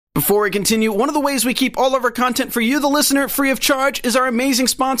Before we continue, one of the ways we keep all of our content for you, the listener, free of charge is our amazing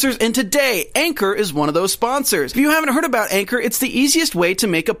sponsors, and today, Anchor is one of those sponsors. If you haven't heard about Anchor, it's the easiest way to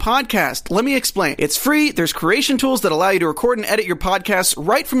make a podcast. Let me explain. It's free, there's creation tools that allow you to record and edit your podcasts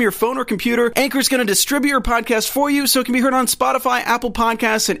right from your phone or computer. Anchor's going to distribute your podcast for you so it can be heard on Spotify, Apple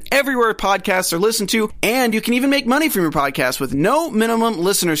Podcasts, and everywhere podcasts are listened to, and you can even make money from your podcast with no minimum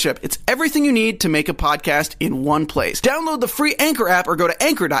listenership. It's everything you need to make a podcast in one place. Download the free Anchor app or go to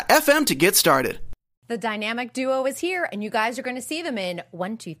anchor.fm to get started. The dynamic duo is here, and you guys are going to see them in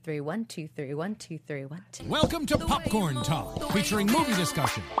 1, 2, 3, 1, 2, 3, 1, 2, 3, 1, 2. Welcome to Popcorn Talk, featuring movie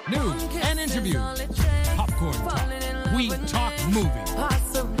discussion, news, and interviews. Popcorn Talk. We talk movies.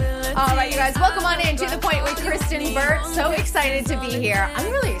 All right, you guys, welcome on in To The Point with Kristen Burt. So excited to be here.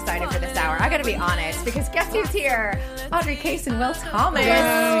 I'm really excited for this hour. I got to be honest, because guess who's here? Audrey Case and Will Thomas.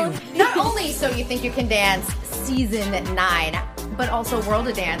 Not only So You Think You Can Dance Season 9, but also World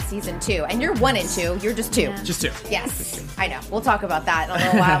of Dance Season 2. And you're 1 and 2. You're just 2. Just 2. Yes, I know. We'll talk about that in a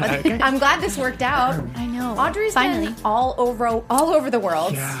little while. But Okay. I'm glad this worked out. I know. Audrey's finally been all over the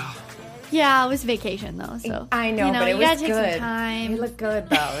world. Yeah, it was vacation though, so I know, you but it you was gotta take good. some time. You look good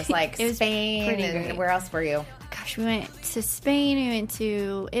though. It was like It was Spain, pretty and great. where else were you? Gosh, we went to Spain, we went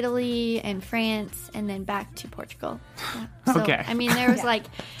to Italy and France, and then back to Portugal. Yeah. So, Okay. I mean, there was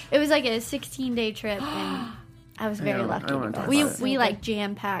it was like a 16-day trip, and I was very lucky. I wanna talk We about it. like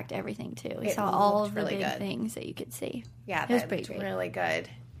jam-packed everything too. We It saw all looked of the really big good. things that you could see. Yeah, it was that pretty was great. really good.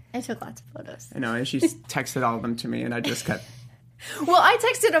 I took lots of photos. I know, and she texted all of them to me, and I just kept... Well, I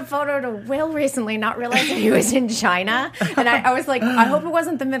texted a photo to Will recently, not realizing he was in China, and I was like, I hope it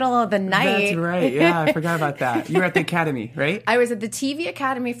wasn't the middle of the night. That's right, yeah, I forgot about that. You were at the Academy, right? I was at the TV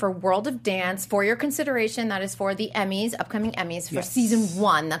Academy for World of Dance. For your consideration, that is for the Emmys, upcoming Emmys for Season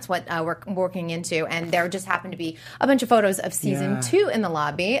 1. That's what we're working into. And there just happened to be a bunch of photos of Season 2 in the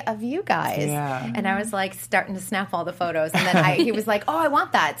lobby of you guys. Yeah. And I was like starting to snap all the photos. And then he was like, oh, I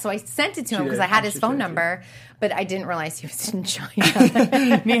want that. So I sent it to him because I had his phone number. But I didn't realize he was in China.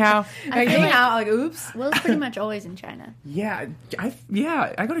 Ni hao. Like, oops. Will's pretty much always in China. Yeah,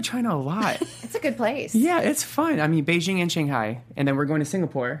 I go to China a lot. It's a good place. Yeah, it's fun. I mean, Beijing and Shanghai, and then we're going to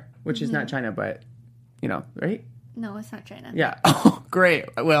Singapore, which is not China, but, right? No, it's not China. Yeah. Oh, great.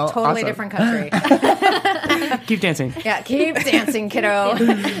 Well, Totally awesome. different country. Keep dancing. Yeah, keep dancing, kiddo.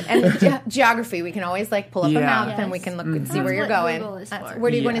 And geography, we can always pull up a Yeah. map and we can look and see where you're That's what going. Google is for.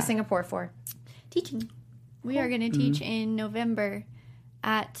 What are you going to Yeah. Singapore for? Teaching. We are going to teach in November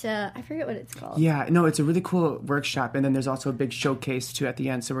at, I forget what it's called. Yeah, no, it's a really cool workshop, and then there's also a big showcase, too, at the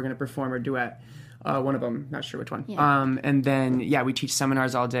end, so we're going to perform or duet. One of them, not sure which one. Yeah. And then, we teach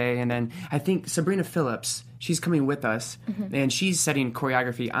seminars all day, and then I think Sabrina Phillips, she's coming with us, and she's setting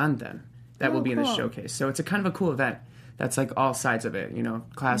choreography on them that will be in the cool. showcase. So it's a kind of a cool event. That's all sides of it,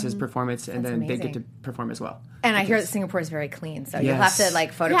 classes, performance, and then they get to perform as well. And I hear that Singapore is very clean, so you'll Yes. have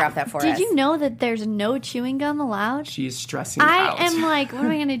to photograph that for us. Did you know that there's no chewing gum allowed? She's stressing out. I am like, what am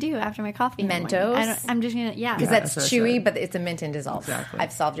I going to do after my coffee? in the morning? Mentos? I'm just going to, Because Yeah, that's that's what I chewy, said. but it's a mint and dissolve. Exactly.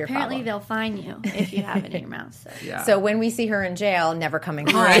 I've solved your Apparently problem. they'll fine you if you have it in your mouth. So. Yeah. So when we see her in jail, never coming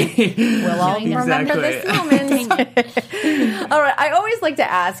home, Right. we'll all Exactly. remember this moment. All right. I always like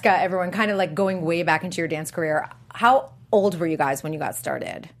to ask everyone, kind of going way back into your dance career, how old were you guys when you got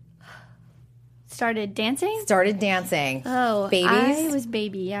started? Started dancing? Started dancing. Oh, babies. I was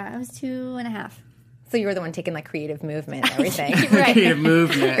baby, yeah. I was 2.5. So you were the one taking creative movement and everything. Right. Creative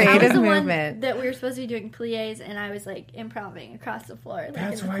movement. I was Creative the one movement. that we were supposed to be doing plies, and I was improving across the floor.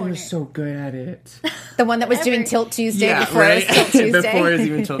 That's in the why corner. you're so good at it. The one that was doing Ever. Tilt Tuesday before it was Tilt Tuesday. Before it was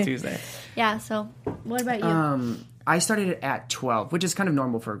even Tilt Tuesday. Yeah, so what about you? I started at 12, which is kind of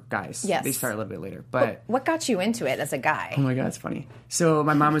normal for guys. Yes. They start a little bit later. But What got you into it as a guy? oh my God, it's funny. So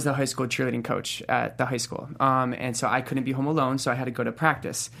my mom was the high school cheerleading coach at the high school. And so I couldn't be home alone, so I had to go to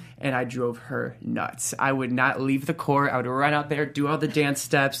practice. And I drove her nuts. I would not leave the court. I would run out there, do all the dance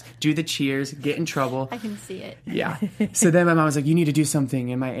steps, do the cheers, get in trouble. I can see it. Yeah. So then my mom was like, you need to do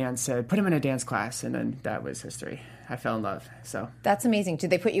something. And my aunt said, put him in a dance class. And then that was history. I fell in love. So That's amazing. Did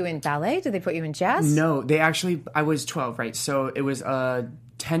they put you in ballet? Did they put you in jazz? no, I was 12, right? So it was a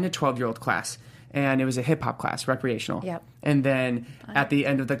 10 to 12-year-old class. And it was a hip-hop class, recreational. Yep. And then at the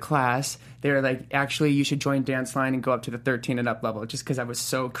end of the class, they were like, actually, you should join Dance Line and go up to the 13 and up level, just because I was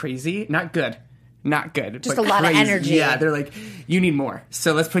so crazy. Not good. Just but a lot of crazy. energy. Yeah, they're like, you need more.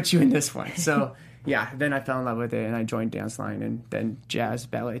 So let's put you in this one. So, yeah, then I fell in love with it, and I joined Dance Line, and then jazz,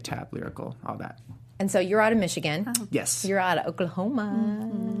 ballet, tap, lyrical, all that. And so you're out of Michigan. Yes. You're out of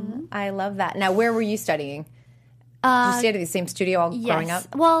Oklahoma. I love that. Now, where were you studying? Did you stay at the same studio all growing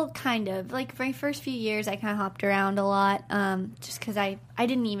up? Well, kind of. Like, my first few years, I kind of hopped around a lot, just because I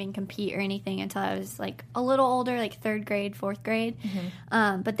didn't even compete or anything until I was, like, a little older, like 3rd grade, 4th grade.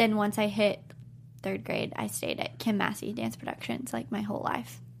 Mm-hmm. But then once I hit 3rd grade, I stayed at Kim Massey Dance Productions, like, my whole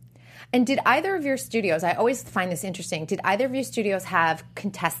life. And did either of your studios, I always find this interesting, did either of your studios have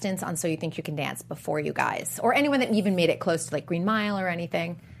contestants on So You Think You Can Dance before you guys? Or anyone that even made it close to, like, Green Mile or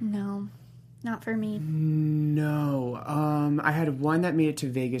anything? No. Not for me. No. I had one that made it to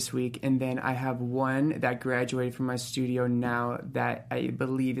Vegas Week, and then I have one that graduated from my studio now that I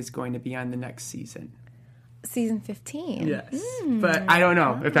believe is going to be on the next season. Season 15. Yes. But I don't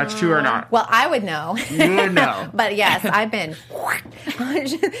know if that's true or not. Well, I would know. You would know. But yes, I've been.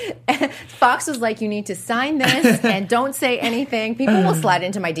 Fox was like, you need to sign this and don't say anything. People will slide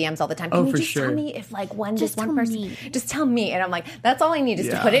into my DMs all the time. Can you for just sure. tell me if, like, Just one tell person. me. Just tell me. And I'm like, that's all I need is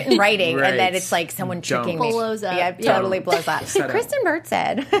to Yeah. put it in writing. Right. And then it's like someone tricking me. Blows up. Yeah, it totally blows up. Set up. Kristen Burt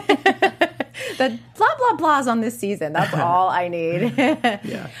said that blah, blah, blah's on this season. That's all I need.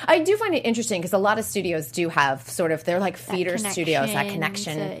 Yeah. I do find it interesting because a lot of studios do have sort of, they're like feeder That studios, that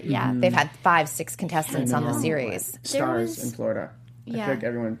connection. to- yeah. They've had 5-6 contestants on the know. series. Stars was- in Florida. I Yeah. feel like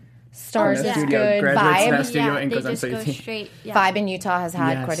everyone Stars in is that studio good. graduates in that Vibe. studio and they goes on just So You go Think. straight. Yeah. Vibe in Utah has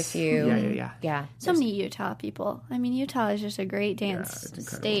had Yes. quite a few. Yeah. So many Utah people. I mean, Utah is just a great dance it's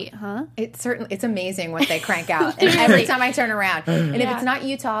incredible. state, huh? It's amazing what they crank out. And every time I turn around. And if Yeah. it's not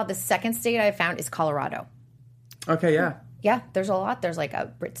Utah, the second state I found is Colorado. Okay, yeah. Yeah, there's a lot. There's like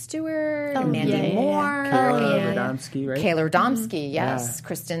a Britt Stewart, Oh, Mandy yeah, yeah, yeah. Moore, Kayla Radomski, right? Kayla Radomski, yes, Yeah.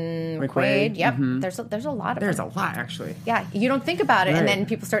 Kristen McQuaid. McQuaid. Yep, there's a lot of There's them. a lot, actually. Yeah, you don't think about it, and Right. then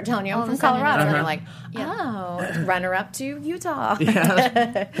people start telling you, I'm All of from a sudden, Colorado, and you're Uh-huh. like, oh, runner up to Utah.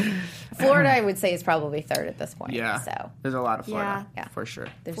 Yeah. Florida, I would say, is probably 3rd at this point. Yeah. So There's a lot of Florida, Yeah. for sure.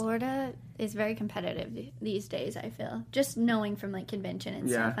 Florida is very competitive these days, I feel. Just knowing from, like, convention and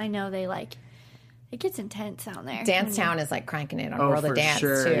Yeah. stuff. I know they, like, it gets intense out there. Dance Town is like cranking it on Oh, World of for Dance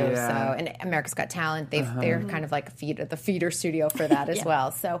sure, too. yeah. So, and America's Got Talent, they're kind of like the feeder studio for that as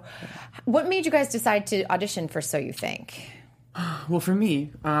well. So, what made you guys decide to audition for So You Think? Well, for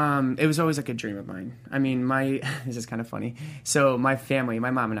me, it was always like a dream of mine. I mean, this is kind of funny. So my family,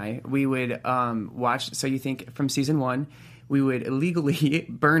 my mom and I, we would watch So You Think from season 1. We would illegally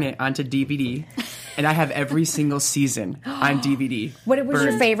burn it onto DVD, and I have every single season on DVD. What was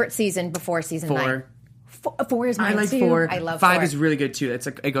your burned. favorite season before season 9? 4. 4 is mine I like too. 4. I love 5 4. is really good too. It's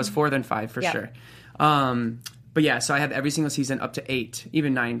like it goes 4 then 5 for Yep. sure. But yeah, so I have every single season up to 8,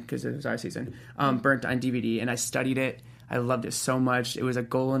 even 9 because it was our season, burnt on DVD, and I studied it. I loved it so much. It was a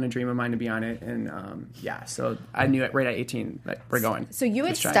goal and a dream of mine to be on it, and so I knew it right at 18 that we're going. So you had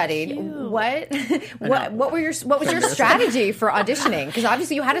Let's try it. studied. What was your strategy for auditioning? Because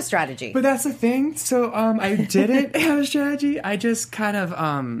obviously you had a strategy. But that's the thing. So I didn't have a strategy. I just kind of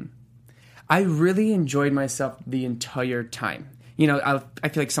I really enjoyed myself the entire time. You know, I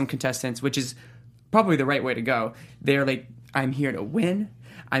feel like some contestants, which is probably the right way to go, they're like, I'm here to win.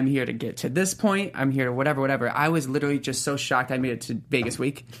 I'm here to get to this point. I'm here to whatever. I was literally just so shocked I made it to Vegas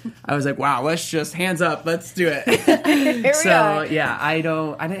Week. I was like, wow, let's just hands up. Let's do it. Here we are. Yeah, I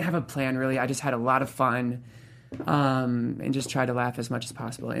didn't have a plan really. I just had a lot of fun. And just try to laugh as much as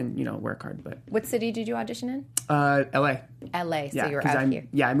possible and, work hard. But What city did you audition in? LA. LA. So Yeah, you were 'cause out here.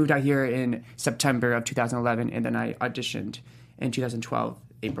 Yeah, I moved out here in September of 2011, and then I auditioned in 2012,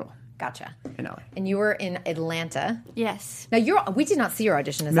 April, Gotcha. in LA. And you were in Atlanta. Yes. Now we did not see your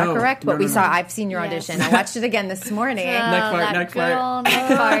audition. Is No, that correct? no, But we no, saw. no. I've seen your Yes. audition. I watched it again this morning. Neck fart, that neck good fart. old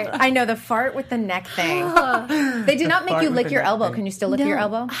neck fart. I know the fart with the neck thing. They did not make fart you with lick the your neck elbow. thing. Can you still lick your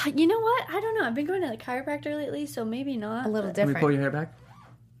elbow? You know what? I don't know. I've been going to the chiropractor lately, so maybe not. A little but- Can we different. pull your hair back?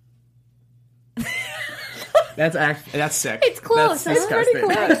 That's sick. It's close. That's It's pretty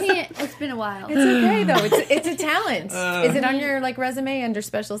disgusting. close. I can't. It's been a while. It's okay though. It's a talent. Is it on your resume under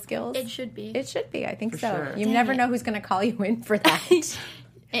special skills? It should be. It should be. I think so. sure. You Dang never it. know who's going to call you in for that.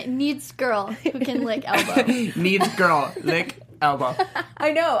 It needs girl who can lick elbow. Needs girl, lick elbow.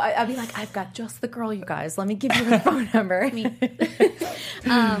 I know. I'd be like, I've got just the girl, you guys. Let me give you her phone number.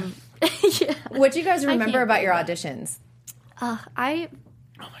 Yeah. What do you guys remember can't about your believe auditions? I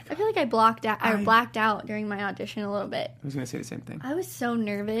feel like I blacked out during my audition a little bit. I was going to say the same thing. I was so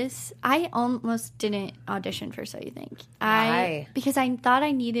nervous. I almost didn't audition for So You Think. Why? Because I thought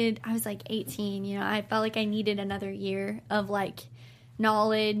I was like 18, I felt like I needed another year of like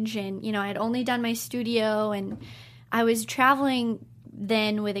knowledge, and I had only done my studio, and I was traveling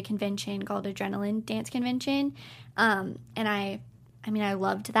then with a convention called Adrenaline Dance Convention, and I I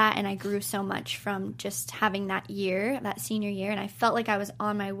loved that, and I grew so much from just having that senior year, and I felt like I was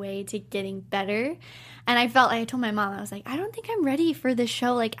on my way to getting better. And I told my mom, I was like, I don't think I'm ready for this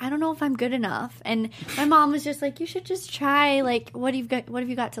show. Like, I don't know if I'm good enough. And my mom was just like, you should just try. Like, what have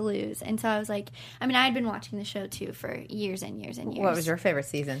you got to lose? And so I was like, I had been watching the show too for years and years and years. What was your favorite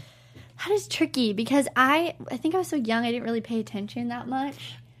season? That is tricky because I think I was so young, I didn't really pay attention that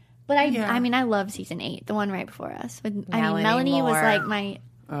much. But I love season 8, the one right before us. Melanie was like my.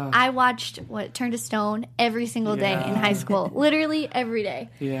 I watched Turn to Stone every single day in high school, literally every day.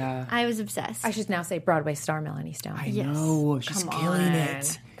 Yeah, I was obsessed. I should now say Broadway star Melanie Stone. I know she's killing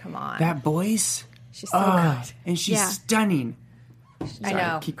it. Come on, that voice. She's so good, and she's stunning. I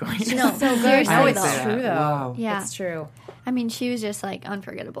know. Keep going. She's so good. No, it's true though. Wow. Yeah, it's true. She was just like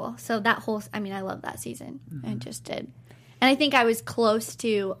unforgettable. So that whole, I love that season. I just did, and I think I was close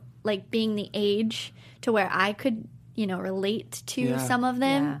to like being the age to where I could, relate to some of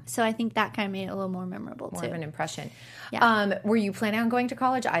them. Yeah. So I think that kind of made it a little more memorable more too. More of an impression. Yeah. Were you planning on going to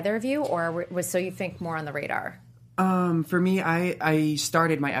college, either of you, or was So You Think more on the radar? For me, I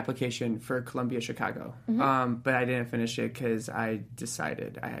started my application for Columbia Chicago, but I didn't finish it because I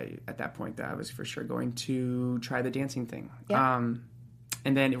decided at that point that I was for sure going to try the dancing thing. Yeah.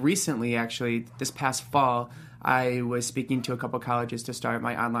 And then recently, actually, this past fall, I was speaking to a couple colleges to start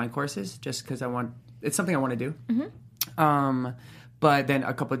my online courses just because it's something I want to do. Mm-hmm. But then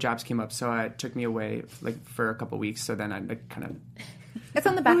a couple of jobs came up, so it took me away for a couple of weeks. So then I kind of... It's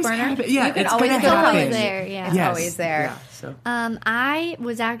on the back burner. Yeah, you can it's always always there. Yeah, it's always there. Yeah, so. I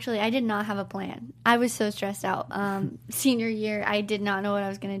did not have a plan. I was so stressed out. Senior year, I did not know what I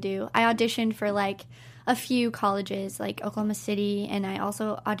was going to do. I auditioned for like a few colleges, like Oklahoma City, and I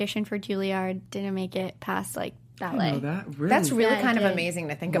also auditioned for Juilliard. Didn't make it past like ballet. I know that. Really? That's really kind of did. amazing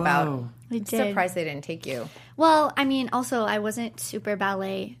to think about. I'm surprised they didn't take you. Well, also I wasn't super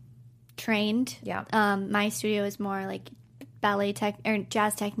ballet trained. Yeah. My studio is more like ballet or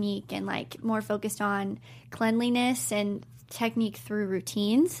jazz technique and like more focused on cleanliness and technique through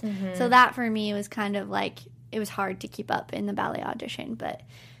routines. Mm-hmm. So that for me was kind of like, it was hard to keep up in the ballet audition, but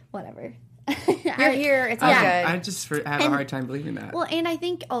whatever. You're here. It's all good. I just have a hard time believing that. Well, and I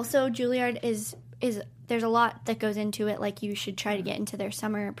think also Juilliard is there's a lot that goes into it. Like you should try to get into their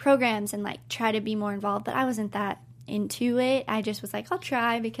summer programs and like try to be more involved. But I wasn't that into it. I just was like, I'll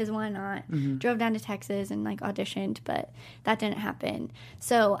try because why not? Mm-hmm. Drove down to Texas and like auditioned, but that didn't happen.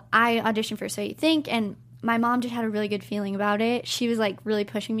 So I auditioned for So You Think, and my mom just had a really good feeling about it. She was like really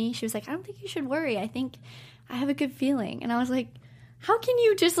pushing me. She was like, I don't think you should worry. I think I have a good feeling. And I was like, how can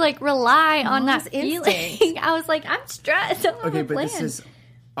you just like rely on that feeling? I was like, I'm stressed. I don't have a plan. This is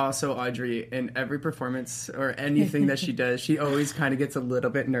also Audrey. In every performance or anything that she does, she always kind of gets a little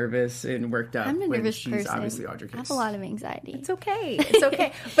bit nervous and worked up. I'm a nervous she's person. Obviously Audrey Case. I have a lot of anxiety. It's okay. It's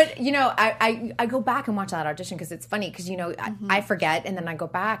okay. But, I go back and watch that audition because it's funny because, I forget and then I go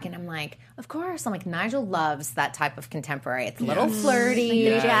back and I'm like, of course. I'm like, Nigel loves that type of contemporary. It's a little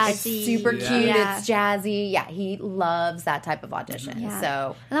flirty. Like jazzy. It's super cute. Yeah. It's jazzy. Yeah, he loves that type of audition. Yeah.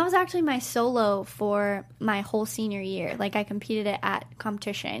 So, and that was actually my solo for my whole senior year. Like I competed it at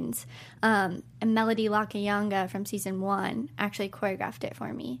competitions. And Melody Lakayanga from season 1 actually choreographed it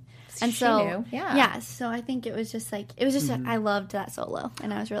for me. And she knew. Yeah. So I think it was just I loved that solo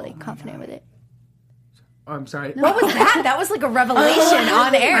and I was really confident with it. Oh, I'm sorry. No. What was that? That was like a revelation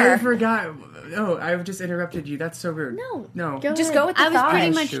on air. I forgot. Oh, I just interrupted you. That's so rude. No. Just go with the I was thought.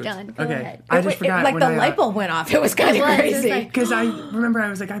 pretty much done. Go ahead. I just forgot. Like the light bulb went off. It was kind of crazy. Because I remember I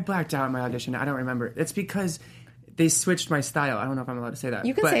was like, I blacked out in my audition. I don't remember. It's because they switched my style. I don't know if I'm allowed to say that.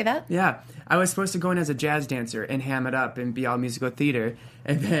 You can say that. Yeah. I was supposed to go in as a jazz dancer and ham it up and be all musical theater.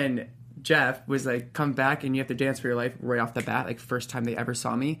 And then Jeff was like, come back and you have to dance for your life right off the bat, like first time they ever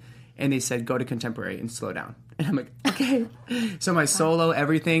saw me. And they said, go to contemporary and slow down. And I'm like, okay. So my solo,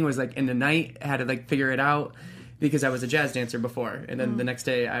 everything was like in the night. I had to like figure it out because I was a jazz dancer before. And then the next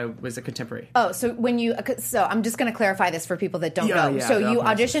day I was a contemporary. Oh, so so I'm just going to clarify this for people that don't know. Yeah, so you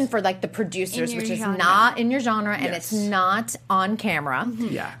audition for like the producers, which is not in your genre and it's not on camera. Mm-hmm.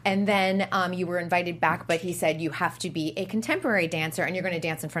 Yeah. And then you were invited back, but he said you have to be a contemporary dancer and you're going to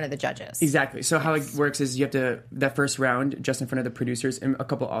dance in front of the judges. Exactly. So how it works is you have to, that first round, just in front of the producers and a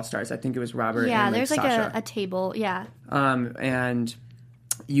couple all-stars. I think it was Robert and there's Sasha. like a table. Yeah. And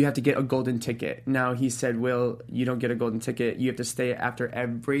you have to get a golden ticket. Now he said, Will, you don't get a golden ticket. You have to stay after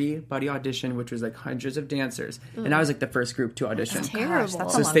everybody auditioned, which was like hundreds of dancers. And I was like the first group to audition. That's terrible. Gosh,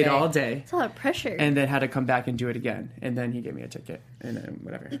 that's So a long stayed day. all day. It's a lot of pressure. And then had to come back and do it again. And then he gave me a ticket. And then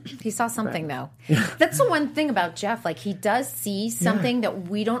whatever. He saw something, though. That's the one thing about Jeff. Like, he does see something that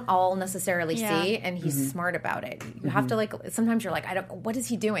we don't all necessarily Yeah. see, and he's smart about it. You have to, like, sometimes you're like, what is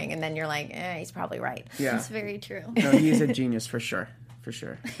he doing? And then you're like, he's probably right. Yeah. That's very true. No, he is a genius for sure. For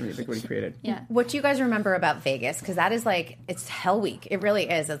sure. I mean, look what he created. Yeah. What do you guys remember about Vegas? Because that is like, it's hell week. It really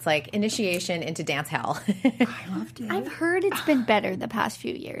is. It's like initiation into dance hell. I loved it. I've heard it's been better the past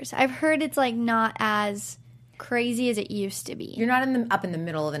few years. I've heard it's like not as crazy as it used to be. You're not up in the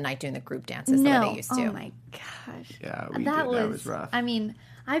middle of the night doing the group dances the way they used to. Oh my gosh. Yeah, that was rough. I mean,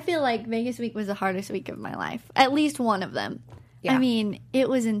 I feel like Vegas week was the hardest week of my life. At least one of them. Yeah. I mean, it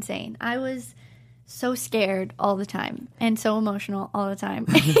was insane. I was so scared all the time and so emotional all the time.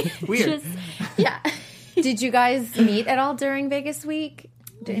 Weird. Yeah. Did you guys meet at all during Vegas week?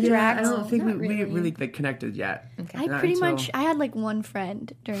 To interact? I don't think not we really. really like connected yet. I Not pretty until- much, I had like one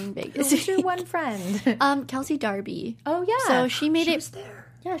friend during Vegas. Who's your one friend? Kelsey Darby. Oh, yeah. So she made She it. was there.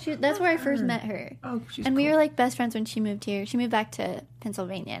 Yeah, that's where I first met her. Oh, she's and we cool. were like best friends when she moved here. She moved back to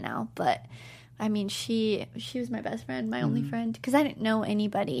Pennsylvania now, but I mean, she was my best friend, my only friend, because I didn't know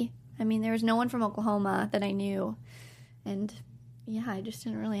anybody. I mean, there was no one from Oklahoma that I knew, and yeah, I just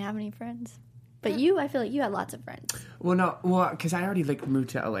didn't really have any friends. But you, I feel like you had lots of friends. Well, because I already like moved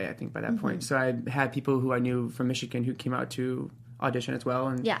to LA, I think, by that point. So I had people who I knew from Michigan who came out to audition as well,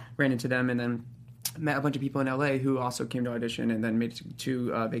 and Yeah. ran into them, and then met a bunch of people in LA who also came to audition, and then made it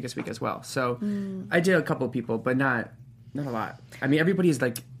to Vegas week as well. So I did a couple of people, but not a lot. I mean, everybody's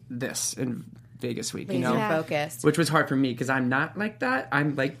like this in Vegas week, you know. Yeah. Focused. Which was hard for me because I'm not like that.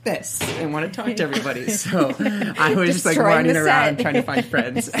 I'm like this and want to talk to everybody. So I was just like Destroying running the around set. trying to find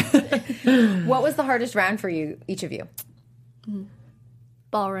friends. What was the hardest round for you, each of you?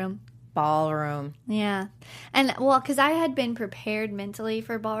 Ballroom. Ballroom. Yeah. And well, because I had been prepared mentally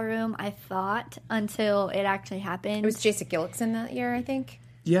for ballroom, I thought, until it actually happened. It was Jason Gillickson that year, I think.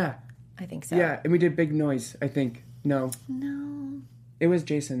 Yeah. I think so. Yeah. And we did Big Noise, I think. No. It was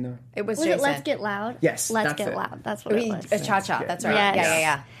Jason, though. It was Was Jason. it Let's Get Loud? Yes, Let's that's Get it. Loud. That's what it was. Cha-cha, that's right. Yes.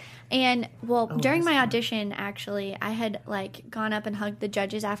 Yeah. And well, during my audition, actually, I had like gone up and hugged the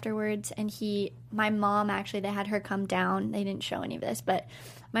judges afterwards, and my mom actually, they had her come down. They didn't show any of this, but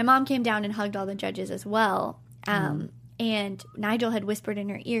my mom came down and hugged all the judges as well. And Nigel had whispered in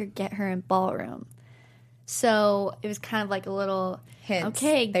her ear, "Get her in ballroom." So it was kind of like a little Hint.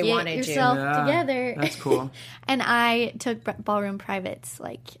 okay, They get wanted you. yourself Yeah, together. that's cool. And I took ballroom privates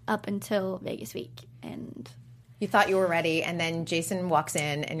like up until Vegas week, and You thought you were ready, and then Jason walks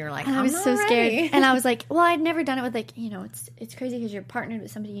in, and you're like, I was not so ready. scared. And I was like, well, I'd never done it with like, it's crazy because you're partnered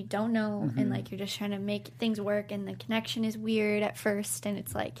with somebody you don't know, and like you're just trying to make things work, and the connection is weird at first, and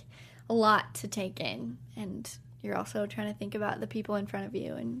it's like a lot to take in, and you're also trying to think about the people in front of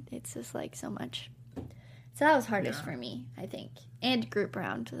you, and it's just like so much. So that was hardest for me, I think. And group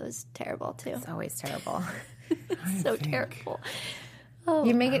round was terrible too. It's always terrible. So terrible.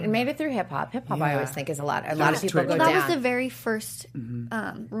 You made it through hip hop. Hip hop, I always think, is a lot. A lot of was people Twitch. go Well, that down. was the very first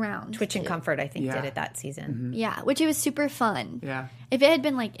round. Twitch and Comfort, I think, Yeah. did it that season. Yeah, which it was super fun. Yeah. If it had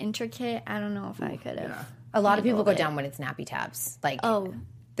been like intricate, I don't know if I could have. Yeah. A lot of people go handled it. down when it's nappy tabs. Like Oh.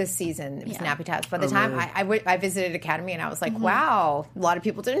 this season, it was Yeah. nappy tabs. By the time really? I visited Academy, and I was like, wow, a lot of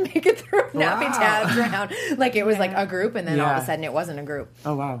people didn't make it through nappy tabs round. Like it was like a group, and then all of Yeah. a sudden it wasn't a group.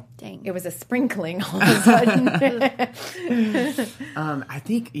 Oh, wow. Dang. It was a sprinkling all of a sudden. I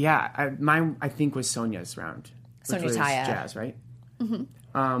think, I think was Sonia's round. Which Sonia was Taya. Jazz, right?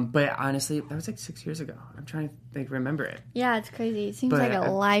 But honestly, that was like 6 years ago. I'm trying to remember it. Yeah, it's crazy. It seems But like I-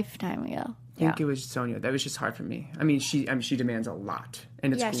 a lifetime ago. I think it was Sonia. That was just hard for me. I mean, she demands a lot,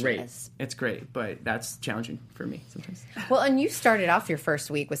 and it's Yeah, she great. does. It's great, but that's challenging for me sometimes. Well, and you started off your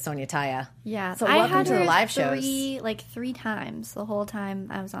first week with Sonia Taya. Yeah. So I welcome had to the her live shows. three times the whole time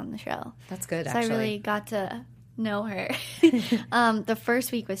I was on the show. That's good, So actually. I really got to know her. The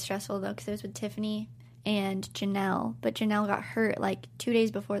first week was stressful, though, because it was with Tiffany and Janelle. But Janelle got hurt, like, 2 days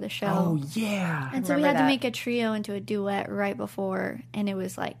before the show. Oh, yeah. And so we remember had that. to make a trio into a duet right before, and it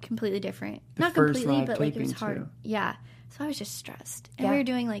was like completely different. Not first completely, live but like it was taping, hard. too. Yeah. So I was just stressed. And Yeah. we were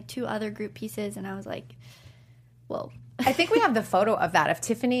doing like 2 other group pieces, and I was like, whoa. I think we have the photo of that, of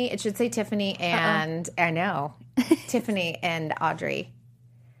Tiffany. It should say Tiffany and, I know, Tiffany and Audrey.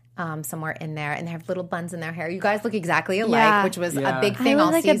 Somewhere in there, and they have little buns in their hair. You guys look exactly alike, Yeah. which was a Yeah. big I thing look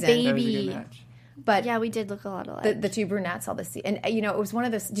all like a season. baby. That was a good match. But Yeah, we did look a lot alike. the two brunettes all this, and you know, it was one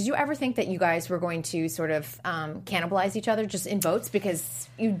of those. Did you ever think that you guys were going to sort of cannibalize each other just in votes because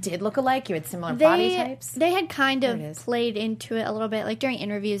you did look alike, you had similar body types? They had kind it of is. played into it a little bit, like during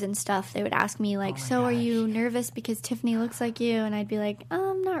interviews and stuff. They would ask me like, "So are you nervous because Tiffany looks like you?" And I'd be like,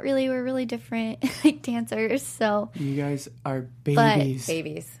 "Not really. We're really different like dancers." So You guys are babies.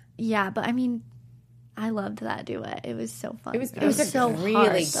 Babies. yeah, but I mean, I loved that duet. It was so fun. It was a so really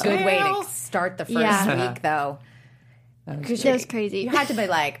hard, though. good way to start the first Yeah. week, though. It was crazy. You had to be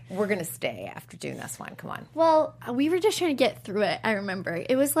like, we're going to stay after doing this one. Come on. Well, we were just trying to get through it. I remember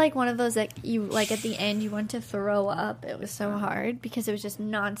it was like one of those that you like at the end you want to throw up. It was so hard because it was just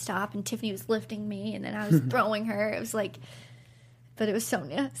nonstop, and Tiffany was lifting me, and then I was throwing her. It was like, but it was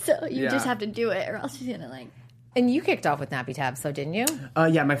Sonia, so you just have to do it, or else she's gonna like. And you kicked off with Nappy Tabs, so didn't you?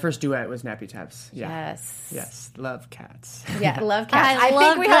 Yeah, my first duet was Nappy Tabs. Yeah. Yes. Yes, love cats. Yeah, love cats. I think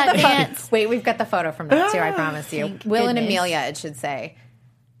love we have that the photo. dance. Wait, we've got the photo from that too. I promise you. Thank Will and goodness. Amelia, it should say,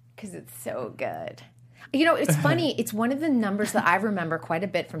 because it's so good. You know, it's funny. It's one of the numbers that I remember quite a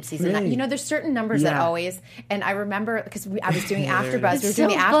bit from season 9. You know, there's certain numbers that Yeah. always, and I remember because I was doing AfterBuzz. We were It's doing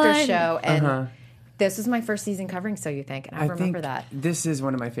so the after fun. show, and this was my first season covering So You Think, and I remember think that. This is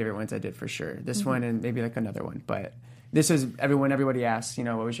one of my favorite ones I did for sure. This one and maybe like another one, but this is everybody asks, you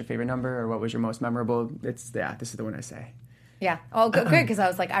know, what was your favorite number or what was your most memorable? This is the one I say. Yeah. Oh, good, because I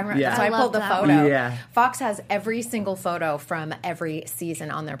was like, I remember. Yeah. So I I pulled love the that photo. one. Yeah. Fox has every single photo from every season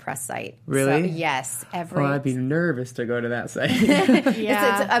on their press site. Really? So, yes. Every. Oh, I'd be nervous to go to that site.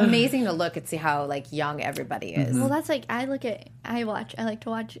 Yeah. It's amazing to look and see how like young everybody is. Well, that's like I like to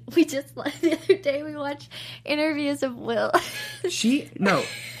watch. We just the other day we watched interviews of Will.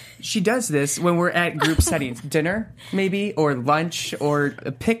 She does this when we're at group settings, dinner maybe, or lunch, or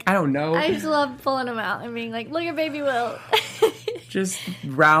a pick. I don't know. I just love pulling them out and being like, "Look at baby Will." Just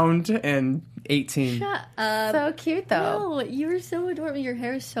round and 18 So cute though. No, you were so adorable. Your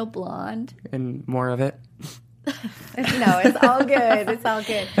hair is so blonde. and more of it. No, it's all good. It's all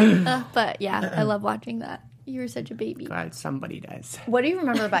good. But yeah, I love watching that. You were such a baby. Glad somebody does. What do you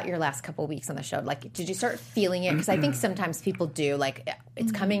remember about your last couple weeks on the show? Like, did you start feeling it? Because I think sometimes people do. Like,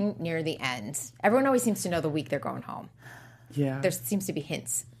 it's coming near the end. Everyone always seems to know the week they're going home. Yeah. There seems to be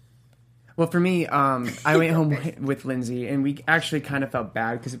hints. Well, for me, I went home with Lindsay, and we actually kind of felt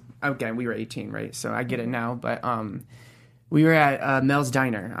bad because, again, we were 18, right? So I get it now. But we were at Mel's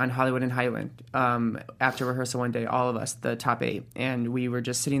Diner on Hollywood and Highland after rehearsal one day, all of us, the top 8. And we were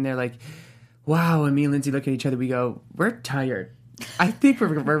just sitting there like, wow. And me and Lindsay look at each other. We go, we're tired. I think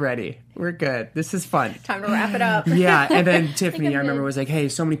we're ready. We're good. This is fun. Time to wrap it up. Yeah. And then Tiffany, I remember, good. was like, hey,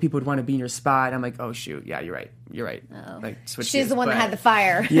 so many people would want to be in your spot. I'm like, oh, shoot. Yeah, you're right. Like, switch She's gears. the one that But- had the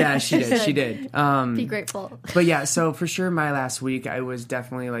fire. Yeah, she did. She did. Be grateful. But yeah, so for sure, my last week, I was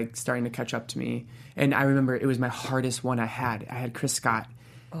definitely like starting to catch up to me. And I remember it was my hardest one I had. I had Chris Scott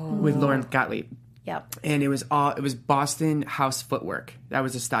with Lauren Gottlieb. Yep. And it was Boston house footwork. That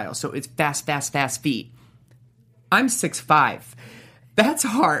was the style. So it's fast feet. I'm 6'5". That's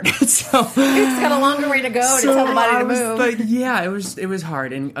hard. So It's got a longer way to go to tell the body I to was move. like, yeah, it was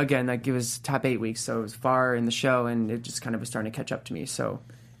hard. And again, like it was top 8 weeks, so it was far in the show, and it just kind of was starting to catch up to me. So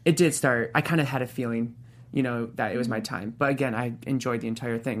it did start. I kind of had a feeling, you know, that it was my time. But again, I enjoyed the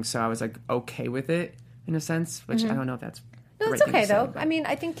entire thing, so I was like okay with it in a sense, which I don't know if that's. No, the it's right thing okay to say, though. but- I mean,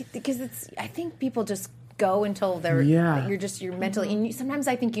 I think because I think people just go until they're Yeah. you're mentally and sometimes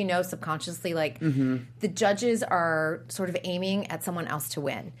I think subconsciously like the judges are sort of aiming at someone else to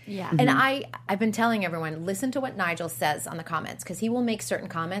win. Yeah. And I've been telling everyone, listen to what Nigel says on the comments, because he will make certain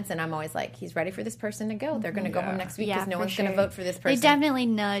comments and I'm always like, he's ready for this person to go. They're going to go home next week because no for one's going to sure. vote for this They person. definitely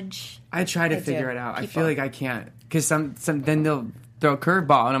nudge. I try to do. figure it out. I People. feel like I can't because some then they'll throw a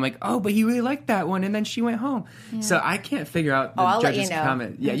curveball and I'm like, oh, but he really liked that one, and then she went home. So I can't figure out the I'll let you judge's know.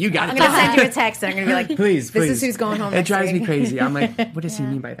 comment. Yeah, you got I'm it. going to send you a text and I'm going to be like, Please, this please. is who's going home It next drives me week. crazy. I'm like, what does he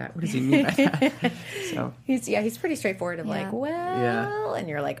mean by that? What does he mean by that? So He's pretty straightforward of like, Yeah. well, Yeah. and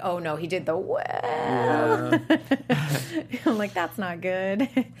you're like, oh no, he did the well. yeah. I'm like, that's not good.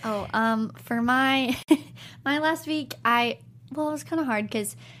 For my my last week, it was kind of hard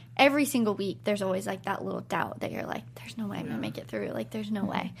because every single week there's always like that little doubt that you're like, there's no way I'm gonna make it through. Like, there's no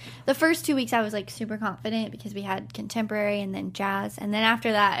way. The first 2 weeks I was like super confident because we had contemporary and then jazz, and then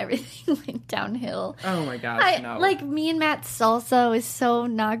after that everything went downhill. Oh my gosh, no. Like me and Matt's salsa was so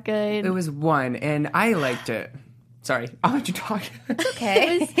not good. It was one, and I liked it. Sorry, I'll let you talk.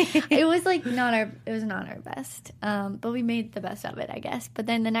 Okay. It was like not our best, but we made the best of it, I guess. But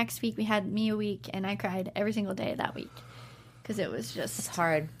then the next week we had Mia week, and I cried every single day that week because it was just It's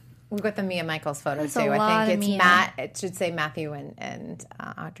hard. We've got the Mia Michaels photo That's too. a I lot think of it's Mia. Matt. It should say Matthew and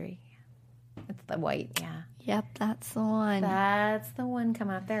Audrey. It's The white, yeah. Yep, that's the one. That's the one. Come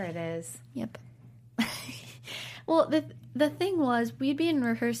up. There it is. Yep. Well, the thing was, we'd be in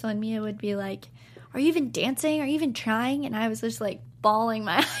rehearsal and Mia would be like, "Are you even dancing? Are you even trying?" And I was just like bawling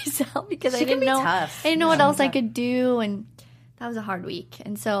my eyes out because I She can didn't be know. tough. I didn't know what else I could do, and that was a hard week.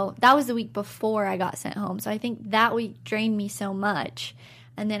 And so that was the week before I got sent home. So I think that week drained me so much.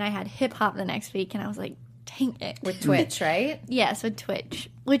 And then I had hip hop the next week, and I was like, dang it. With Twitch, right? Yes, with Twitch,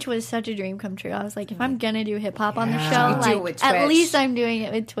 which was such a dream come true. I was like, if I'm gonna do hip hop on the You show, do like, it with at Twitch. least I'm doing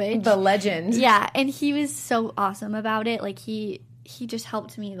it with Twitch. The legend. Yeah, and he was so awesome about it. Like he just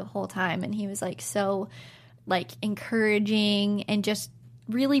helped me the whole time, and he was like so like encouraging and just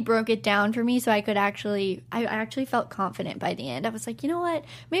really broke it down for me so I actually felt confident by the end. I was like, you know what?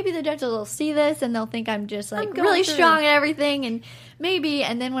 Maybe the judges will see this and they'll think I'm just like going really through. strong at everything, and maybe.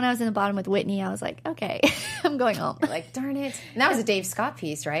 And then when I was in the bottom with Whitney, I was like, okay, I'm going home. Like, darn it. And that was a Dave Scott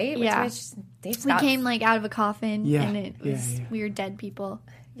piece, right? With Yeah. Twitch. Dave We Scott. came like out of a coffin, Yeah, and it was yeah. we were dead people.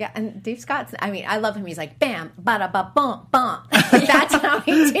 Yeah, and Dave Scott's, I mean, I love him. He's like, bam, bada ba bum, bum. Like, that's how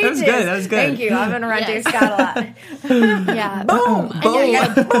he teaches. That was good. Thank you. I've been around Yes. Dave Scott a lot. Yeah, Boom, boom,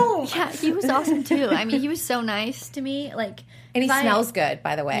 yeah, boom. yeah, he was awesome too. I mean, he was so nice to me. Like, And he if I- smells good,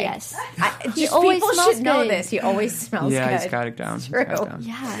 by the way. Yes. He always people smells should know good. this. He always smells Yeah, good. he's got it down. It's He's got it true. down.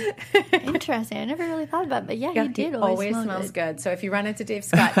 Yeah, interesting. I never really thought about it, but yeah, Yeah, he did he always, smells good. So if you run into Dave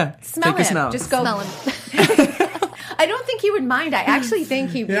Scott, smell Take a him. smell. Just go. Smell him. I don't think he would mind. I actually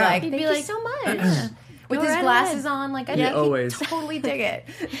think he'd be Yeah. like, He'd thank be you like, so much. With Go his right glasses ahead. on, like I Yeah. think Always. he'd totally dig it.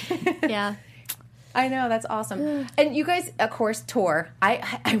 Yeah. I know, that's awesome. And you guys, of course, tour.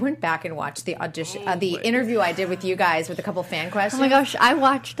 I went back and watched the audition, the interview I did with you guys with a couple fan Oh questions. my gosh, I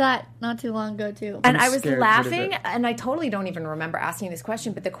watched that not too long ago too. And I'm I was scared. What laughing, is it? and I totally don't even remember asking this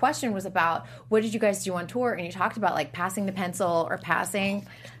question, but the question was about what did you guys do on tour? And you talked about like passing the pencil or passing,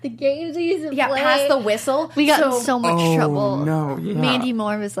 The games we used to yeah, play. pass the whistle. We got in so much Oh, trouble. no, yeah. Mandy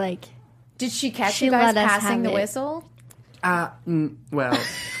Moore was like, Did she catch She you guys let us passing have the it. whistle? Well,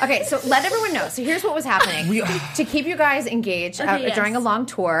 Okay, so let everyone know. So here's what was happening. To keep you guys engaged yes. during a long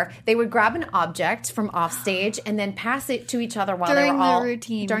tour, they would grab an object from off stage and then pass it to each other while they During were the all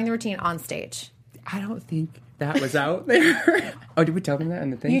routine. during the routine on stage. I don't think that was out there. Oh, did we tell them that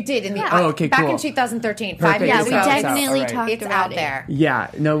in the thing? You did in the Oh, okay, back cool. in 2013, Perfect. 5 yeah, years we It's out, ago. it's out. definitely All right. talked It's about out it. there. Yeah,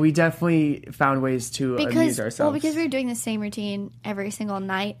 no, we definitely found ways to amuse ourselves. because we were doing the same routine every single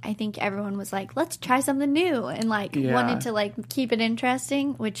night, I think everyone was like, let's try something new, and like Yeah. wanted to like keep it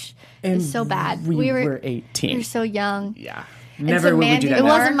interesting, which And is so bad. we were 18. We were so young. Yeah, so never would we Mandy do that. It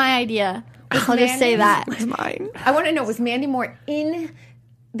Moore- wasn't my idea. I'll just say that. It's mine. I want to know, was Mandy Moore in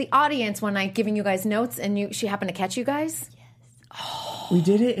the audience one night giving you guys notes and she happened to catch you guys? We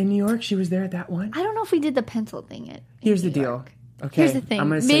did it in New York. She was there at that one. I don't know if we did the pencil thing. Here's the deal. Okay, Here's the thing. I'm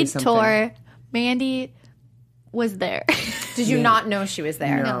gonna say something. Mid-tour, Mandy was there. Did you not know she was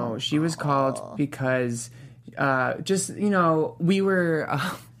there? No, she was called because, just we were.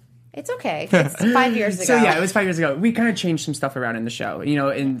 It's okay. It's 5 years ago. So yeah, it was 5 years ago. We kind of changed some stuff around in the show,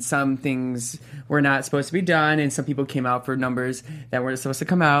 and some things were not supposed to be done, and some people came out for numbers that weren't supposed to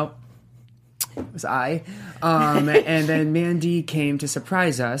come out. It was I. And then Mandy came to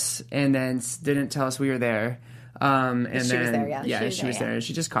surprise us, and then didn't tell us we were there. And She was then there, yeah. yeah, She was there, yeah.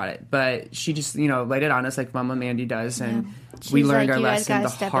 She just caught it, but she just laid it on us like Mama Mandy does, and She we was learned like, our "You guys lesson gotta the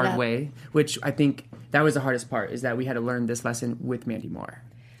step it hard up." way, which I think that was the hardest part, is that we had to learn this lesson with Mandy Moore.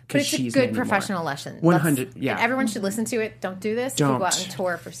 But it's a good professional lesson. 100, yeah. And everyone should listen to it. Don't do this if you Don't. go out on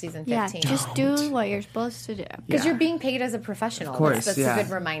tour for season 15. Yeah, just do what you're supposed to do. Because you're being paid as a professional. Of course, that's yeah. a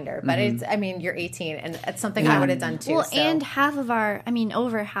good reminder. But you're 18, and it's something I would have done too. Well, so. and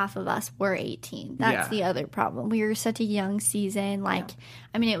over half of us were 18. That's Yeah. the other problem. We were such a young season.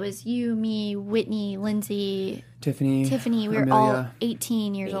 It was you, me, Whitney, Lindsay, Tiffany. We were all Amelia.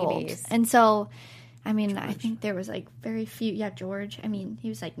 18 years old. Babies. And so, I think there was very few. Yeah, George. He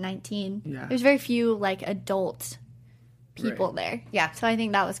was 19. Yeah. There's very few adult people Right. there. Yeah. So I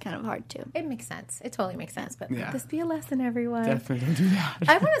think that was kind of hard too. It makes sense. It totally makes sense. But Yeah. let this be a lesson, everyone. Definitely don't do that.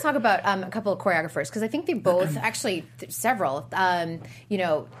 I want to talk about a couple of choreographers because I think they both, actually, several.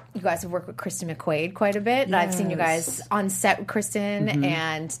 You guys have worked with Kristen McQuaid quite a bit. I've seen you guys on set with Kristen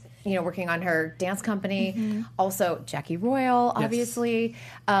and, working on her dance company. Also, Jackie Royal, obviously.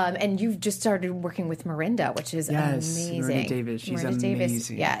 And you've just started working with Miranda, which is amazing. Miranda Davis. She's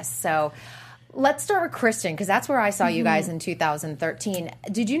amazing. Yes. So let's start with Kristen because that's where I saw you guys in 2013.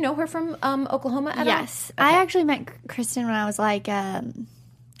 Did you know her from Oklahoma at all? Yes. I actually met Kristen when I was I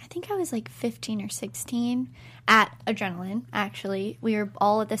think I was like 15 or 16 at Adrenaline, actually. We were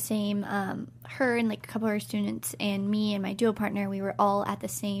all at the same, her and like a couple of her students and me and my duo partner, we were all at the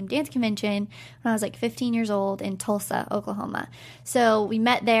same dance convention when I was like 15 years old in Tulsa, Oklahoma. So we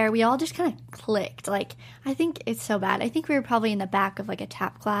met there. We all just kind of clicked. Like, I think it's so bad. I think we were probably in the back of like a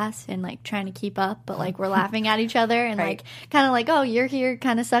tap class and like trying to keep up, but like we're laughing at each other and like kind of like, oh, you're here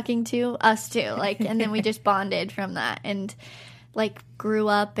kind of sucking too, us too. Like, and then we just bonded from that. And like grew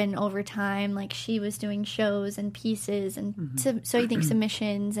up, and over time, like she was doing shows and pieces and so you think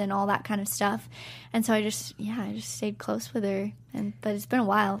submissions and all that kind of stuff. And so I just stayed close with her. But it's been a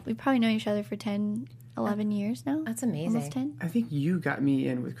while. We probably known each other for 10, 11 years now. That's amazing. Almost 10. I think you got me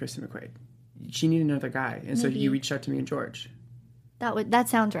in with Kristen McQuaid. She needed another guy, and so you reached out to me and George. That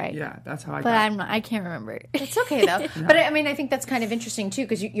sounds right. Yeah, that's how I But got I can't remember. It's okay, though. But, I mean, I think that's kind of interesting, too,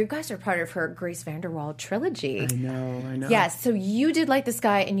 because you guys are part of her Grace Vanderwaal trilogy. I know. Yes, so you did Light the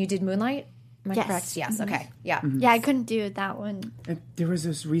Sky and you did Moonlight? Am I Yes. correct? Yes, okay. Yeah. Yeah, I couldn't do that one. And there was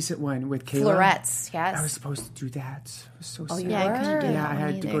this recent one with Kayla. Florets, yes. I was supposed to do that. It was so sad. you Yeah, I couldn't do were? that Yeah, I one had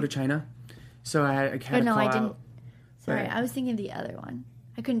to either. go to China. So I had But to no, call I didn't. out. Sorry, But- I was thinking of the other one.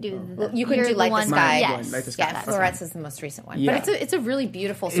 I couldn't do the. You couldn't you're do Light the one- Sky. Yes. Light the Sky. Yeah, That's Florets is the most recent one. Yeah. But it's a really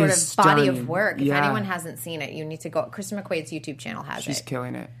beautiful sort of It's body of stunning. work. If Yeah. anyone hasn't seen it, you need to go. Kristen McQuaid's YouTube channel has She's it.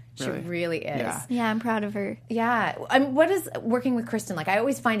 killing it. She Really. really is. Yeah. Yeah, I'm proud of her. Yeah. What is working with Kristen like? I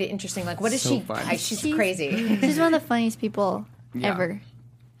always find it interesting. Like, what is So she? fun. She's crazy. She's one of the funniest people Yeah. ever.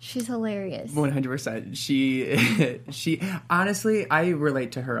 She's hilarious. 100%. She honestly, I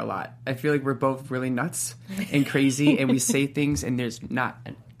relate to her a lot. I feel like we're both really nuts and crazy, and we say things, and there's not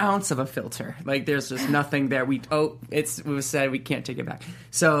an ounce of a filter. Like, there's just nothing there. It was said, we can't take it back.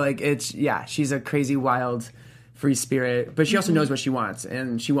 So, like, she's a crazy, wild, free spirit, but she also knows what she wants,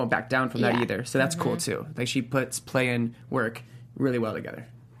 and she won't back down from that Yeah. either. So that's cool too. Like, she puts play and work really well together.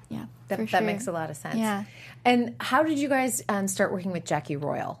 Yeah, That, for that sure. makes a lot of sense. Yeah. And how did you guys start working with Jackie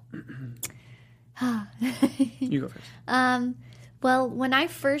Royal? You go first. Well, when I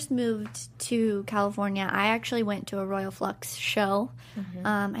first moved to California, I actually went to a Royal Flux show.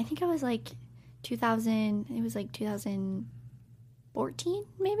 I think I was like 2014,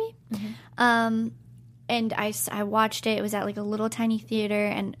 maybe. And I watched it. It was at like a little tiny theater,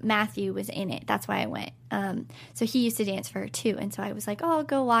 and Matthew was in it. That's why I went. So he used to dance for her too. And so I was like, oh, I'll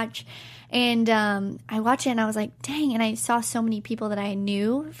go watch. And I watched it, and I was like, dang. And I saw so many people that I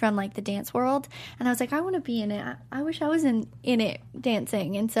knew from like the dance world. And I was like, I want to be in it. I wish I was in it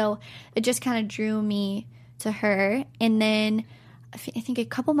dancing. And so it just kind of drew me to her. And then I think a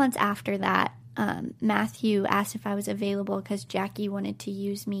couple months after that, Matthew asked if I was available because Jackie wanted to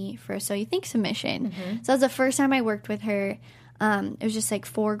use me for a So You Think submission. So that was the first time I worked with her. It was just like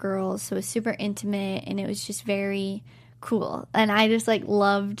 4 girls, so it was super intimate, and it was just very cool. And I just like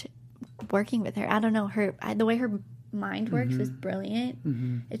loved working with her. I don't know, the way her mind works is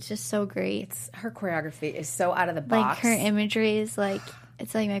brilliant. It's just so great. Her choreography is so out of the Like box. her imagery is like,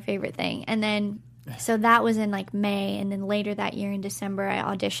 it's like my favorite thing. And then so that was in like May, and then later that year in December I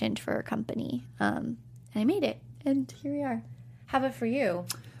auditioned for a company, and I made it, and here we are. How about for you?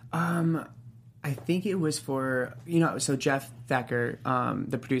 I think it was for, so Jeff Thacker,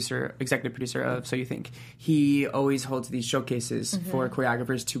 the executive producer of So You Think, he always holds these showcases for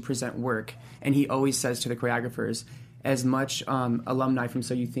choreographers to present work. And he always says to the choreographers, as much alumni from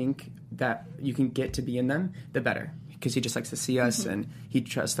So You Think that you can get to be in them, the better. Because he just likes to see us and he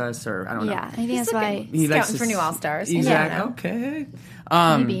trusts us, or I don't know. Yeah, I think that's why. He likes Scouting to for new all-stars. Exactly. Okay.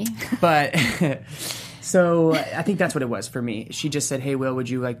 Maybe. But so I think that's what it was for me. She just said, hey, Will, would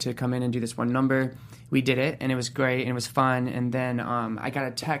you like to come in and do this one number? We did it, and it was great, and it was fun. And then I got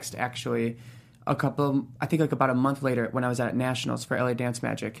a text, actually, I think like about a month later when I was at Nationals for LA Dance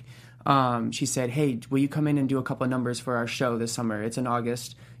Magic. She said, hey, will you come in and do a couple of numbers for our show this summer? It's in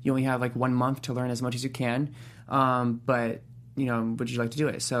August. You only have like 1 month to learn as much as you can. But would you like to do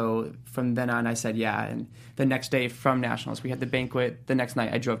it? So from then on, I said yeah. And the next day from Nationals, we had the banquet. The next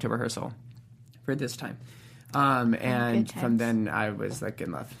night, I drove to rehearsal for this time. And good from times. then, I was like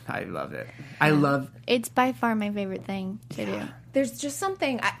in love. I loved it. It's by far my favorite thing to do. There's just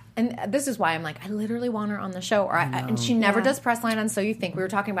something, and this is why I'm like, I literally want her on the show. And she never does press line on So You Think. We were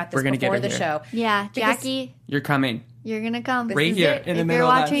talking about this We're gonna before get her the here. show. Yeah, Because- Jackie, You're coming. you're gonna come. Right here in the If middle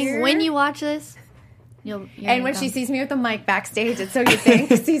you're of us. watching, when you watch this, you're And when gonna she come. sees me with the mic backstage at So You Think,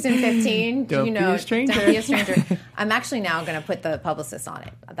 season 15, Don't be a stranger. Don't be a stranger. I'm actually now going to put the publicist on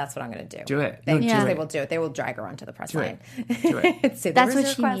it. That's what I'm going to do. Do it. They, No, do they it. will do it. They will drag her onto the press line. Do it. Say, That's "There what was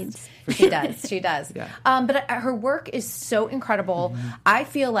a she request." needs. She does. She does. Yeah. But her work is so incredible. I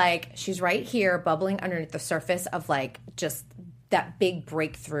feel like she's right here bubbling underneath the surface of like just that big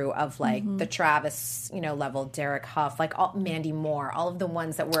breakthrough of like the Travis, level, Derek Huff, like Mandy Moore, all of the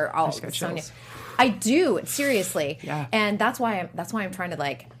ones that were all Sonia. I do, seriously. Yeah. And that's why I'm trying to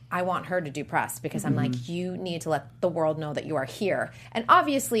like, I want her to do press because I'm like, you need to let the world know that you are here. And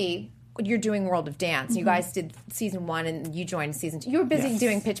obviously you're doing World of Dance. You guys did season 1 and you joined season 2. You were busy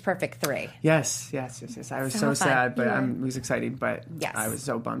doing Pitch Perfect 3. Yes. I was so sad, but it was exciting. But Yes. I was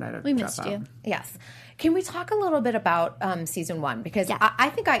so bummed I had to We drop missed out. you. Yes. Can we talk a little bit about season 1? Because I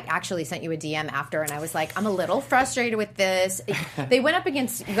think I actually sent you a DM after, and I was like, I'm a little frustrated with this. You guys went up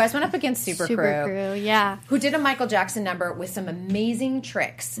against Super Crew, yeah. who did a Michael Jackson number with some amazing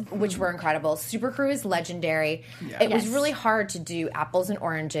tricks, which were incredible. Super Crew is legendary. It was really hard to do apples and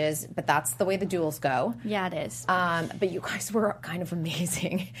oranges, but that's the way the duels go. Yeah, it is. But you guys were kind of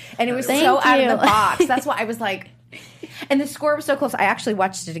amazing. And it was Thank so out of you. the box. That's why I was like... And the score was so close. I actually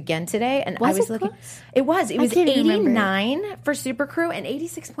watched it again today, and Was I was it looking. close? It was. It was can't remember. 89 for Super Crew and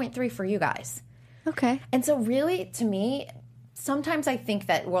 86.3 for you guys. Okay. And so, really, to me, sometimes I think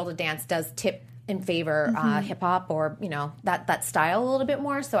that World of Dance does tip in favor hip hop or that style a little bit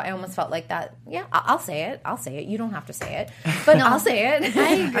more. So I almost felt like that. Yeah, I'll say it. I'll say it. You don't have to say it, but I'll say it.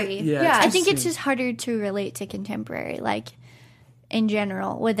 I agree. Yeah, I think it's just harder to relate to contemporary, like in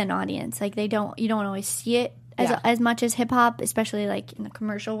general, with an audience. Like you don't always see it as much as hip hop, especially like in the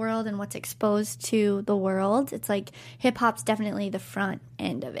commercial world and what's exposed to the world. It's like hip hop's definitely the front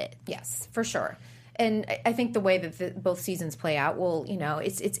end of it. Yes, for sure. And I think the way that both seasons play out,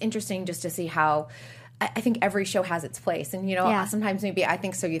 it's interesting just to see how. I think every show has its place, and sometimes maybe I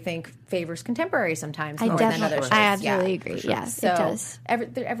think so. You think favors contemporary sometimes more than other shows. I absolutely agree. sure. Yeah, So it does.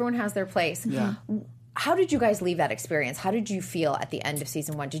 everyone has their place. Yeah. How did you guys leave that experience? How did you feel at the end of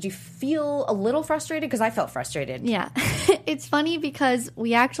season 1? Did you feel a little frustrated? Because I felt frustrated. Yeah. It's funny because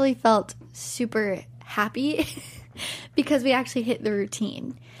we actually felt super happy because we actually hit the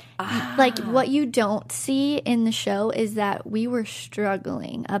routine. Like, what you don't see in the show is that we were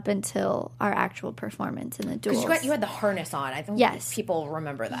struggling up until our actual performance in the duels. Because you had the harness on. I think people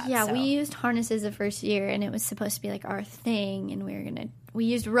remember that. Yeah, so. we used harnesses the first year, and it was supposed to be like our thing, and we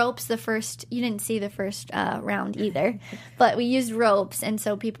used ropes the first. You didn't see the first round either, but we used ropes, and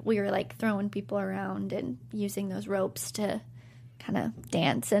so we were like throwing people around and using those ropes to kind of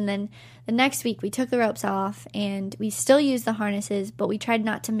dance. And then the next week we took the ropes off, and we still used the harnesses, but we tried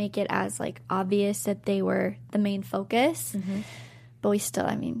not to make it as like obvious that they were the main focus. But we still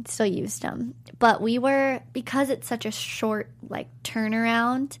used them. But because it's such a short like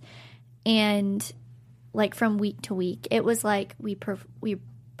turnaround, and like from week to week, it was like we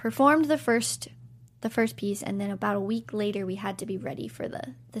performed the first piece, and then about a week later we had to be ready for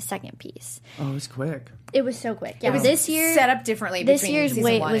the second piece. Oh, it was quick. It was so quick. Yeah, It was this year set up differently. This between year's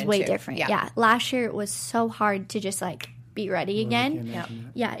season one was and way 2. different. Yeah, last year it was so hard to just like be ready again.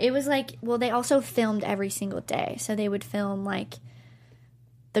 Yeah, it was like, well, they also filmed every single day, so they would film like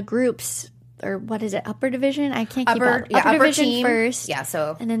the groups, or what is it, upper division? I can't keep up. Upper division team first. Yeah,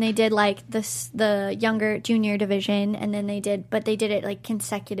 so and then they did like the younger junior division, and then they did it like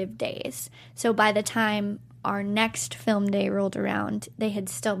consecutive days. So by the time our next film day rolled around, they had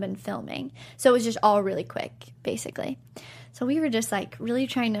still been filming. So it was just all really quick, basically. So we were just like really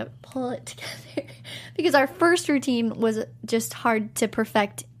trying to pull it together because our first routine was just hard to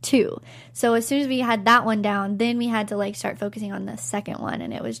perfect too. So as soon as we had that one down, then we had to like start focusing on the second one,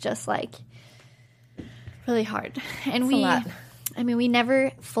 and it was just like really hard. And we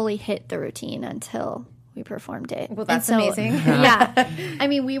never fully hit the routine until we performed it. Well, that's amazing. Yeah. I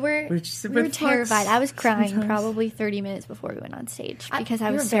mean, we were bit terrified. I was crying probably 30 minutes before we went on stage because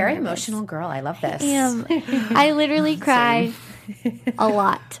I was You're a so very nervous. emotional girl. I love this. I literally cry a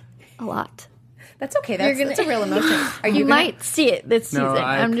lot. That's okay. That's a real emotion. Are You might see it this season. No,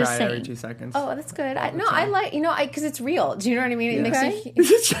 I I'm cry just saying. every 2 seconds. Oh, that's good. I like, because it's real. Do you know what I mean? It makes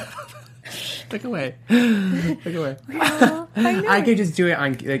you. Look away. Look away. I could just do it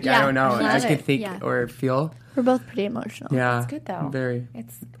on, like, I don't know. I love could it. think Yeah. or feel. We're both pretty emotional. Yeah. That's good, though. Very.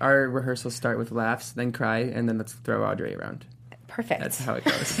 Our rehearsals start with laughs, then cry, and then let's throw Audrey around. Perfect. That's how it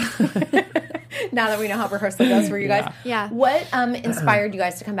goes. Now that we know how rehearsal goes for you guys. Yeah. What inspired you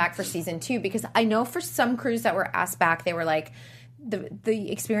guys to come back for season 2? Because I know for some crews that were asked back, they were like,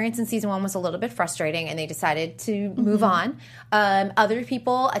 the experience in season 1 was a little bit frustrating, and they decided to move on. Other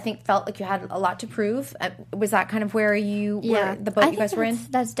people, I think, felt like you had a lot to prove. Was that kind of where you were, the boat you guys were in?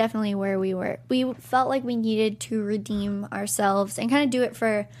 That's definitely where we were. We felt like we needed to redeem ourselves and kind of do it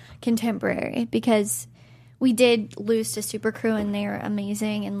for contemporary, because we did lose to Super Crew, and they're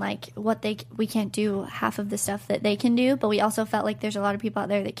amazing, and like we can't do half of the stuff that they can do, but we also felt like there's a lot of people out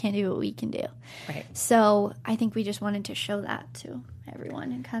there that can't do what we can do. Right. So I think we just wanted to show that to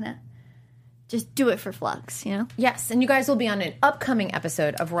everyone and kind of just do it for Flux, you know? Yes, and you guys will be on an upcoming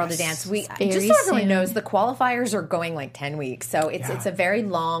episode of World of Dance. We Very just so everyone soon. knows, the qualifiers are going like 10 weeks, so it's a very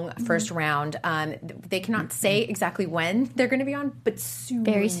long first round. They cannot say exactly when they're going to be on, but soon.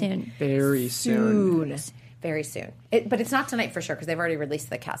 Very soon. Very soon. Very soon. But it's not tonight for sure because they've already released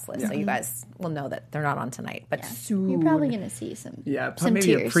the cast list, so you guys will know that they're not on tonight. But soon, You're probably going to see some Maybe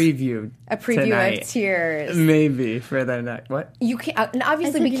tears. a preview. a preview tonight. of tears. Maybe for the night. What? You can't. And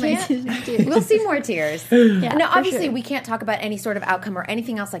obviously, I we said you might can't. see some tears. We'll see more tears. Yeah, No, for obviously, sure. we can't talk about any sort of outcome or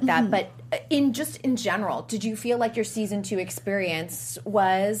anything else like that. But in general, did you feel like your season 2 experience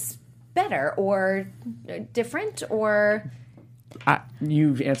was better or different or?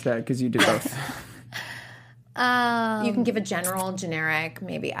 You answer that because you did both. You can give a general, generic,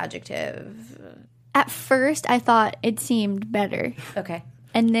 maybe adjective. At first, I thought it seemed better. Okay.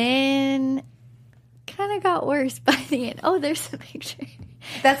 And then kind of got worse by the end. Oh, there's a picture.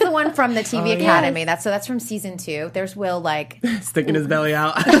 That's the one from the TV yeah. Academy. That's from season 2. There's Will Sticking his belly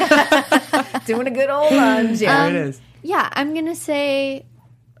out. doing a good old lunge. There it is. Yeah, I'm going to say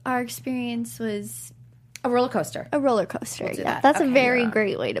our experience was A roller coaster. a roller coaster. do Yeah, that. that's Okay, a very you're on.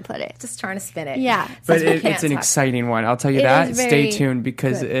 great way to put it. Just trying to spin it. Yeah, But Since we it's can't an talk. exciting one. I'll tell you It that. is Stay very tuned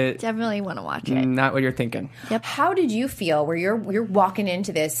because it definitely want to watch it. not what you're thinking. How did you feel where you're walking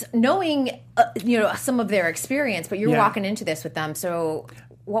into this knowing some of their experience, but you're Yeah. walking into this with them? So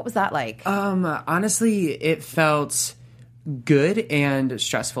what was that like? Honestly, it felt good and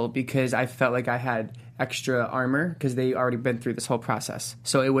stressful because I felt like I had extra armor because they already been through this whole process.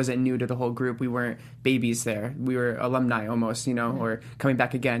 So it wasn't new to the whole group. We weren't babies there. We were alumni almost, or coming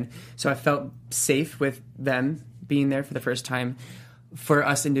back again. So I felt safe with them being there for the first time. For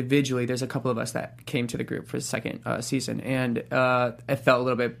us individually, there's a couple of us that came to the group for the second season, and it felt a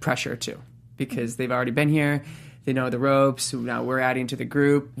little bit pressure too because they've already been here. They know the ropes. Now we're adding to the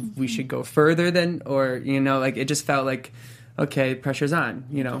group. We should go further than, it just felt like, okay, pressure's on,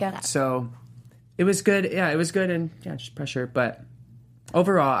 Yeah. So it was good. Yeah, it was good, and just pressure. But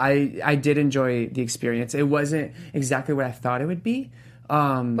overall, I did enjoy the experience. It wasn't exactly what I thought it would be.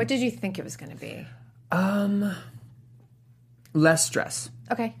 What did you think it was going to be? Less stress.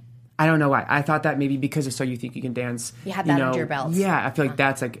 Okay. I don't know why. I thought that maybe because of So You Think You Can Dance. You had that under your belt. Yeah, I feel like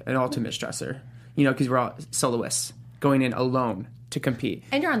that's like an ultimate stressor. Because we're all soloists going in alone to compete.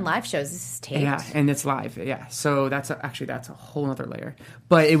 And you're on live shows. This is taped. Yeah, and it's live. Yeah, so that's a whole other layer.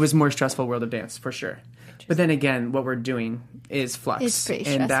 But it was more stressful World of Dance for sure. But then again, what we're doing is Flux, It's pretty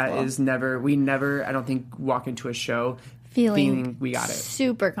and that stressful. is never. I don't think walk into a show Feeling we got it.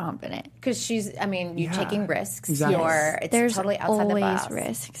 super confident. Because you're taking risks. Exactly. It's There's totally outside the always box.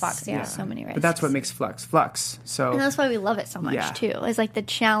 risks. Yeah. There's so many risks. But that's what makes Flux. So And that's why we love it so much Yeah. too. It's like the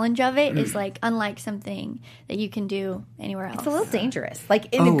challenge of it is like unlike something that you can do anywhere else. It's a little dangerous,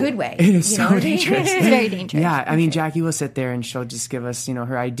 like in a good way. It is so what I mean? dangerous. It's very dangerous. Yeah, I mean, Jackie will sit there and she'll just give us,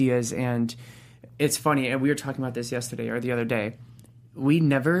 her ideas, and it's funny. And we were talking about this yesterday or the other day. We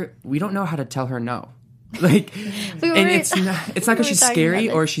don't know how to tell her no. Like, and it's not because she's scary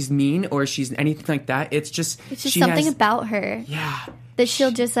or she's mean or she's anything like that. It's just something about her. Yeah. That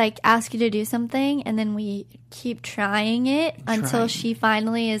she'll just like ask you to do something, and then we keep trying it until she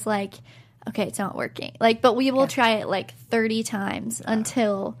finally is like, okay, it's not working. Like, but we will try it like 30 times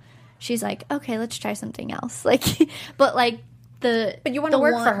until she's like, okay, let's try something else. Like, but like But you want to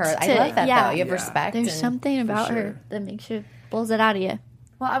work for her. I love that though. You have respect. There's and- something about her that makes you pulls it out of you.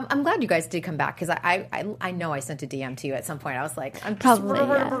 Well, I'm glad you guys did come back because I know I sent a DM to you at some point. I was like, I'm Probably,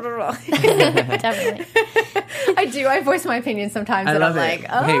 Definitely. I do. I voice my opinion sometimes, I and love I'm it. like,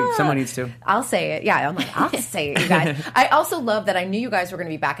 oh, Hey, someone needs to. I'll say it. Yeah, I'm like, I'll say it, you guys. I also love that I knew you guys were going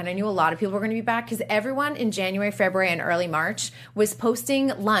to be back, and I knew a lot of people were going to be back because everyone in January, February, and early March was posting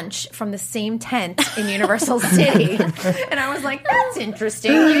lunch from the same tent in Universal City, and I was like, that's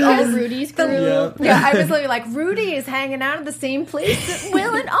interesting. because Rudy's the- crew. Yeah, I was literally like, Rudy is hanging out at the same place that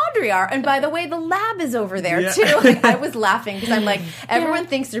Will and Audrey are, and by the way, the lab is over there too. Like, I was laughing because I'm like, everyone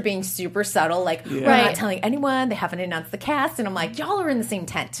thinks they're being super subtle, like we're not Right. telling anyone. They haven't announced the cast, and I'm like, y'all are in the same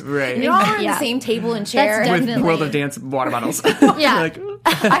tent, Right. Y'all are in Yeah. the same table and chair. That's With Definitely. World of Dance water bottles. Yeah. Like,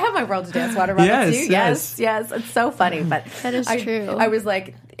 I have my World of Dance water bottle Yes, too. Yes, it's so funny. But That is true. I was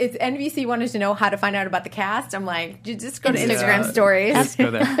like, if NBC wanted to know how to find out about the cast, I'm like, you just go to Instagram. Instagram stories. let's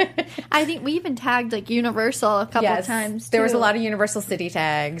go there. I think we even tagged like Universal a couple Yes, times. there was a too. lot of Universal City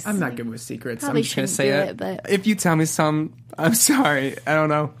tags. I'm not good with secrets. Probably I'm just going to shouldn't say do it. it, but- If you tell me some, I'm sorry. I don't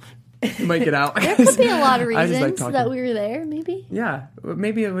know. You might get out. There could be a lot of I just like reasons talking. that we were there, maybe. Yeah,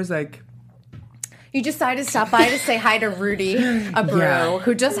 maybe it was like. You decided to stop by to say hi to Rudy, a brew, Yeah.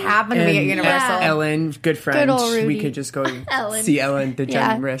 who just happened to be at And Universal. Ellen, good friend. Good old Rudy. We could just go Ellen. see Ellen, the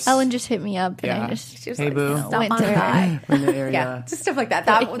Yeah, generous. Ellen just hit me up. And Yeah. I just She was Hey, like, boo. stop Went on to her. by. in the area. Yeah, just stuff like that.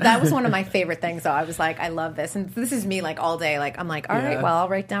 That was one of my favorite things. So I was like, I love this, and this is me like all day. Like I'm like, all right, Yeah. well, I'll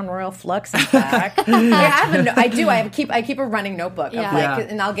write down Royal Flux in fact. I keep a running notebook of Yeah. like,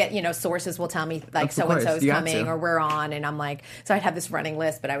 Yeah. and I'll get sources will tell me like Of so and course, so's you got coming to. or we're on, and I'm like, so I'd have this running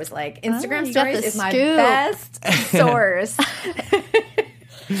list. But I was like, Instagram you got stories the is my scoop. best source.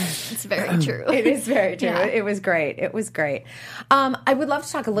 It's very true. It is very true. Yeah. It was great. It was great. I would love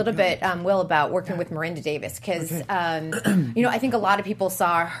to talk a little bit, Will, about working with Miranda Davis because, I think a lot of people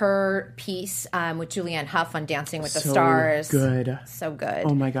saw her piece with Julianne Hough on Dancing with the So Stars. good. So good.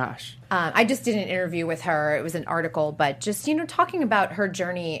 Oh my gosh. I just did an interview with her. It was an article, but just, talking about her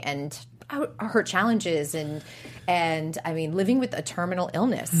journey and her challenges and I mean, living with a terminal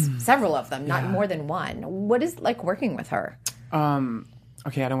illness, several of them, not more than one. What is like working with her?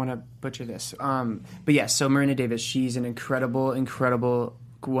 Okay, I don't want to butcher this. But yes, so Miranda Davis, she's an incredible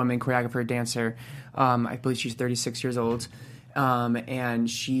woman, choreographer, dancer. I believe she's 36 years old. And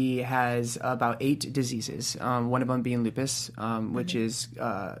she has about 8 diseases, one of them being lupus, which is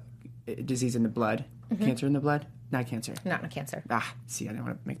a disease in the blood. Cancer in the blood? Not cancer. Not cancer, See, I didn't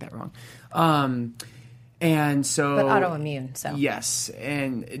want to make that wrong. And so... but autoimmune. So Yes,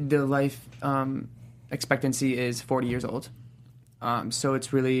 and the life expectancy is 40 years old. So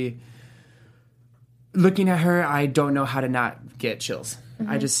it's really... Looking at her, I don't know how to not get chills.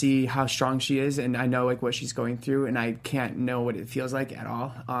 I just see how strong she is, and I know like what she's going through, and I can't know what it feels like at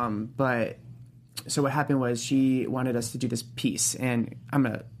all. But so what happened was she wanted us to do this piece, and I'm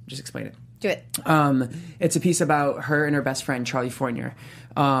going to just explain it. do it. It's a piece about her and her best friend, Charlie Fournier.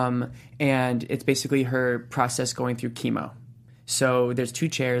 And it's basically her process going through chemo. So there's 2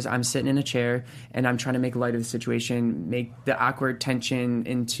 chairs. I'm sitting in a chair, and I'm trying to make light of the situation, make the awkward tension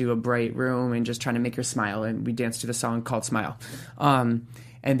into a bright room, and just trying to make her smile. And we danced to the song called Smile. And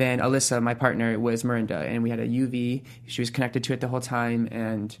then Alyssa, my partner, was Miranda, and we had a UV. She was connected to it the whole time,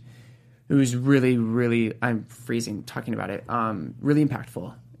 and it was really, really, I'm freezing talking about it, really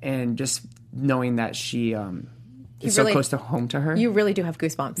impactful. And just knowing that she is so really- close to home to her. You really do have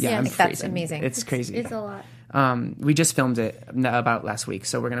goosebumps. Yeah, I'm That's freezing. amazing. It's crazy. It's a lot. We just filmed it about last week,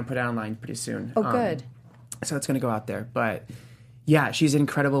 so we're going to put it online pretty soon. Oh, good. So it's going to go out there. But yeah, she's an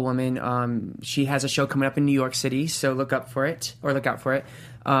incredible woman. She has a show coming up in New York City, so look out for it. I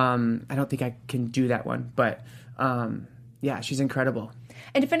don't think I can do that one, but yeah, she's incredible.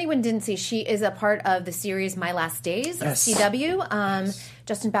 And if anyone didn't see, she is a part of the series My Last Days, Yes. CW.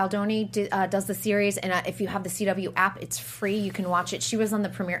 Justin Baldoni does the series, and if you have the CW app, it's free. You can watch it. She was on the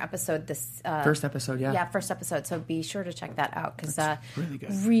premiere episode. First episode, yeah. Yeah, first episode. So be sure to check that out because really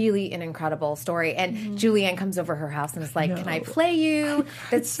good. really an incredible story. And Julianne comes over her house and is like, "Can I play you?"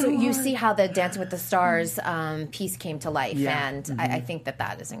 That's so you see how the Dancing with the Stars piece came to life, Yeah. and I think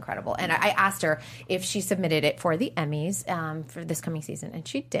that is incredible. And I asked her if she submitted it for the Emmys for this coming season, and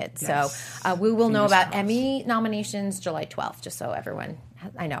she did. Yes. So we will know Fingers about crossed. Emmy nominations July 12th, just so everyone.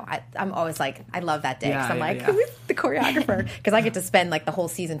 I know. I'm always like, I love that day because Yeah, I'm yeah, like, yeah. who's the choreographer? Because I get to spend like the whole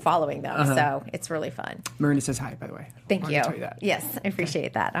season following them, so it's really fun. Miranda says hi, by the way. Thank Wanted you. to tell you that. Yes, I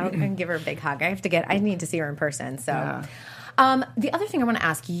appreciate that. I can give her a big hug. I need to see her in person. So. Yeah. The other thing I want to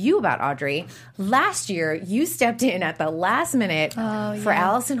ask you about, Audrey, last year you stepped in at the last minute for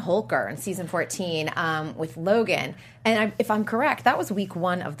Allison Holker in season 14 with Logan. And if I'm correct, that was week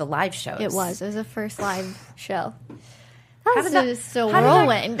 1 of the live shows. It was the first live show. That How was did just so how did that-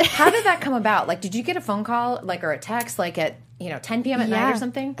 whirlwind. How did that come about? Like, did you get a phone call, like, or a text, like at 10 p.m. at night or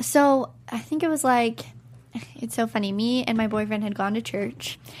something? So I think it was like, it's so funny. Me and my boyfriend had gone to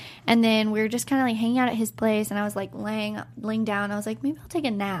church, and then we were just kind of like hanging out at his place, and I was like laying down. I was like, maybe I'll take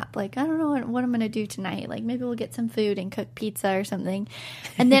a nap. Like, I don't know what I'm going to do tonight. Like, maybe we'll get some food and cook pizza or something.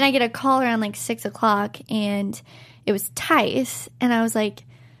 And then I get a call around like 6 o'clock, and it was Tice, and I was like,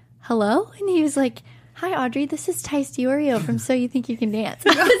 hello? And he was like, hi, Audrey, this is Tice DiOrio from So You Think You Can Dance.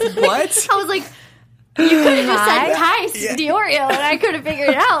 What? I was like, you could have just said Tice DiOrio, and I could have figured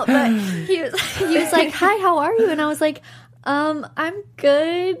it out. But he was like, hi, how are you? And I was like, I'm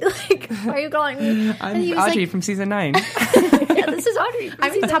good. Like, why are you calling me? And I'm he was Audrey like, from season 9. yeah, this is Audrey from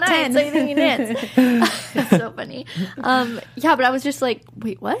I'm season top 9, 10. So You Think You Can Dance. It's so funny. Yeah, but I was just like,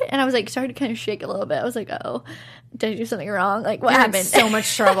 wait, what? And I was like, started to kind of shake a little bit. I was like, oh, did I do something wrong? Like, what You're in happened? so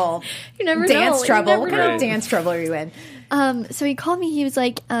much trouble. You never know. Dance You trouble. never What kind know. of dance trouble are you in? So he called me. He was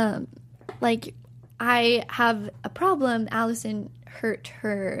like, I have a problem. Allison, hurt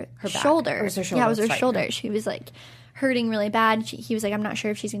her back. shoulder. It was her shoulder, Yeah, it was her that's right, shoulder. right. She was like hurting really bad. He was like, I'm not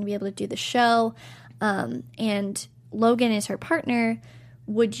sure if she's going to be able to do the show. And Logan is her partner.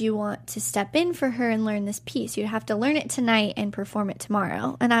 Would you want to step in for her and learn this piece? You'd have to learn it tonight and perform it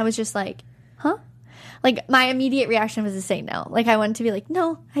tomorrow. And I was just like, huh? Like, my immediate reaction was to say no. Like, I wanted to be like,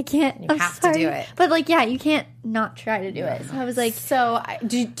 no, I can't. I'm have to sorry. do it. But, like, yeah, you can't not try to do it. So I was like, So,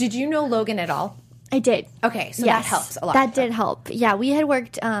 did you know Logan at all? I did. Okay, so Yes, that helps a lot. That did help. Yeah, we had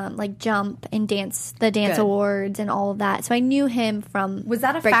worked like Jump and the dance Good. awards and all of that. So I knew him from Was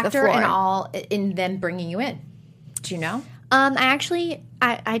that a Break the factor in Floor. all in them bringing you in? Do you know?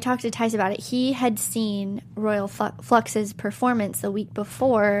 I talked to Tice about it. He had seen Royal Flux's performance the week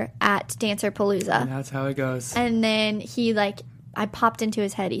before at Dancer Palooza. And that's how it goes. And then I popped into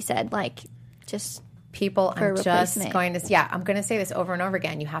his head. He said, like, just People, for I'm just replacement. going to, I'm going to say this over and over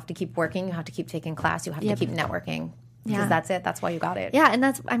again. You have to keep working. You have to keep taking class. You have to keep networking. Because Yeah. that's it. That's why you got it. Yeah, and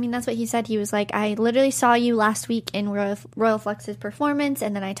that's what he said. He was like, I literally saw you last week in Royal Flux's performance,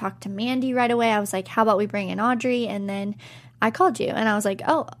 and then I talked to Mandy right away. I was like, how about we bring in Audrey? And then I called you, and I was like,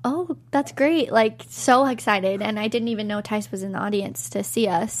 oh, that's great. Like, so excited. And I didn't even know Tice was in the audience to see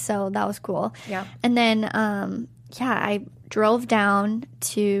us, so that was cool. Yeah. And then, I drove down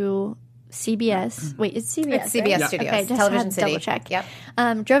to CBS. Wait, it's CBS. It's CBS right? Studios. Okay, just Television had to City. double check. Yep.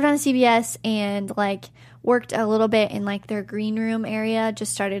 Drove down to CBS and like worked a little bit in like their green room area.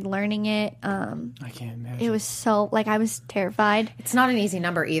 Just started learning it. I can't imagine. It was so like I was terrified. It's not an easy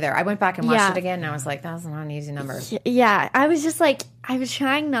number either. I went back and watched Yeah. it again, and I was like, that's not an easy number. Yeah, I was just like I was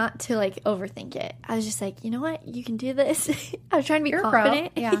trying not to like overthink it. I was just like, you know what, you can do this. I was trying to be You're a pro.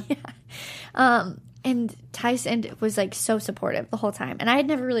 confident. Yeah. And Tice was like so supportive the whole time. And I had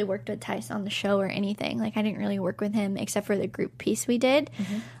never really worked with Tice on the show or anything. Like I didn't really work with him except for the group piece we did.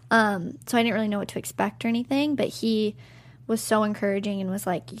 So I didn't really know what to expect or anything. But he was so encouraging and was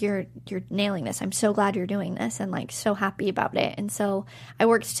like, "You're nailing this. I'm so glad you're doing this," and like so happy about it. And so I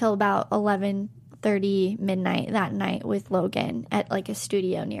worked till about 11:30 midnight that night with Logan at like a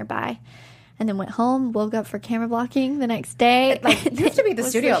studio nearby. And then went home, woke up for camera blocking the next day. Like, you have to be at the Was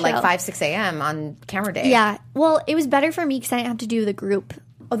studio at like show. 5, 6 a.m. on camera day. Yeah. Well, it was better for me because I didn't have to do the group.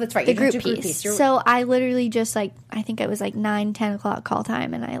 Oh, that's right. The You didn't group do piece. You're- So I literally just like, I think it was like 9, 10 o'clock call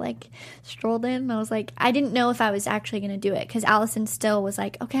time. And I like strolled in and I was like, I didn't know if I was actually going to do it. Because Allison still was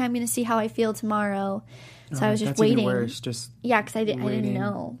like, okay, I'm going to see how I feel tomorrow. So I was just That's waiting. Even worse. Just Yeah, because I didn't waiting.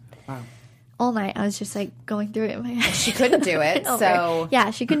 know. Wow. All night I was just like going through it in my head. She couldn't do it, Over. so Yeah,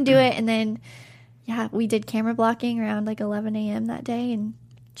 she couldn't do it. And then, yeah, we did camera blocking around like 11 a.m. that day. And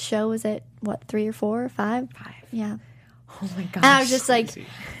show was at, what, 3 or 4 or 5? 5. Yeah. oh my gosh. And I was just like,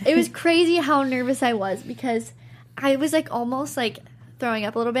 it was crazy how nervous I was because I was like almost like throwing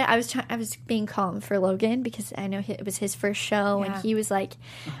up a little bit. I was being calm for Logan because I know it was his first show Yeah. and he was like,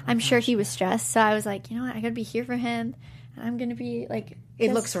 I'm sure he was stressed. So I was like, you know what, I gotta be here for him. And I'm gonna be like, It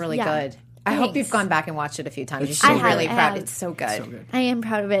just- looks really yeah. good. I hope Thanks. you've gone back and watched it a few times. You It's should so be good. really I proud. have. It's so good. So good. I am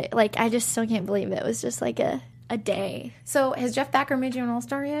proud of it. Like I just still can't believe it was just like a day. So has Jeff Thacker made you an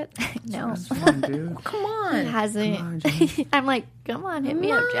all-star yet? No, Come on, dude. Come on. it hasn't. Come on, Jeff. I'm like, come on, hit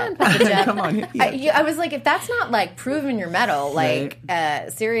me up, Jeff. Papa Jeff. Come on, hit me up. I was like, if that's not like proving your medal, like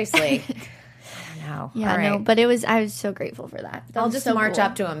seriously, I don't know. Yeah, All right. no, but I was so grateful for that. That I'll was just so march cool.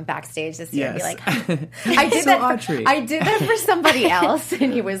 up to him backstage this year and be Yes. like, I did So, that. Audrey. I did that for somebody else,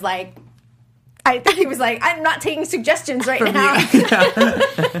 and he was like, he was like, I'm not taking suggestions right now.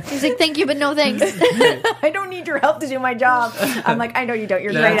 He's like, thank you, but no thanks. I don't need your help to do my job. I'm like, I know you don't.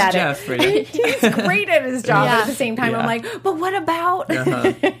 You're great at That's Jeff it. for you. He's great at his job. Yeah. But at the same time, I'm Yeah. like, but what about?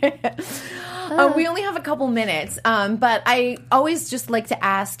 We only have a couple minutes, but I always just like to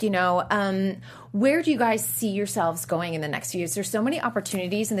ask, where do you guys see yourselves going in the next few years? There's so many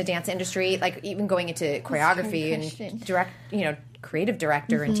opportunities in the dance industry, like even going into choreography question. and creative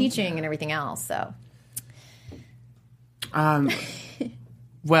director and teaching and everything else. So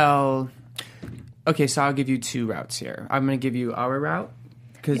Well, okay, so I'll give you 2 routes here. I'm going to give you our route.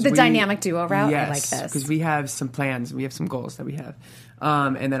 The dynamic duo route? I Yes, like this. because we have some plans. We have some goals that we have.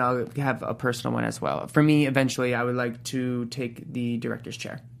 And then I'll have a personal one as well. For me, eventually, I would like to take the director's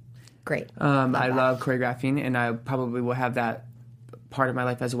chair. great. I love choreographing, and I probably will have that part of my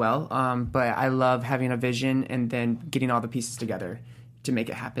life as well. But I love having a vision and then getting all the pieces together to make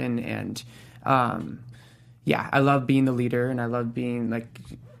it happen. And I love being the leader, and I love being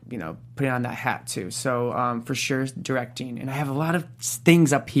putting on that hat too. So for sure, directing. And I have a lot of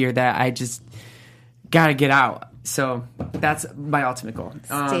things up here that I just gotta get out. So that's my ultimate goal.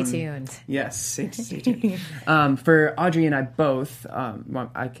 Stay tuned. Yes, stay tuned. For Audrey and I both,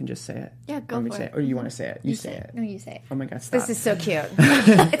 I can just say it. Yeah, go Want me for to say it. Or you want to say it? You say it. No, you say it. Oh my God, stop. This is so cute.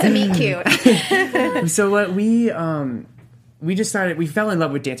 It's a meet cute. So what we just started. We fell in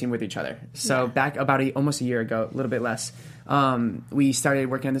love with dancing with each other. So back about almost a year ago, a little bit less, we started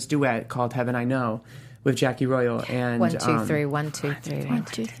working on this duet called "Heaven I Know" with Jackie Royal. And 1, 2, 3, 1, 2, 3. 1,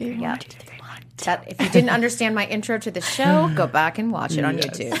 2, 3. Yeah. That, if you didn't understand my intro to the show, go back and watch it on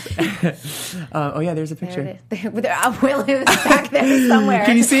YouTube. Oh yeah, there's a picture. Will is back there somewhere.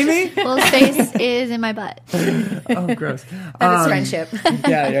 Can you see me? Will's face is in my butt. Oh, gross. That is friendship.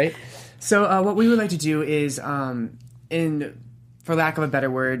 Yeah, right. So what we would like to do is, for lack of a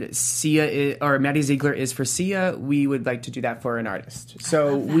better word, Maddie Ziegler is for Sia. We would like to do that for an artist.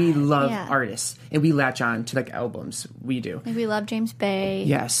 So we love artists, and we latch on to like albums. We do. Like we love James Bay.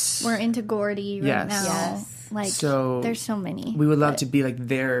 Yes. We're into Gordy right now. Yes. Like So there's so many. We would love to be like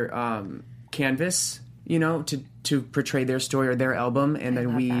their canvas, to portray their story or their album, and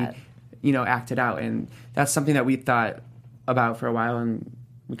then we, act it out. And that's something that we thought about for a while, and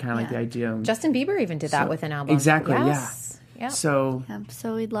we kind of like the idea. Justin Bieber even did that with an album. Exactly. Yes. Yeah. So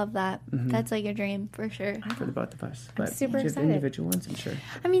So we'd love that. That's like a dream for sure. for the both of us, but super just excited. individual ones, I'm sure.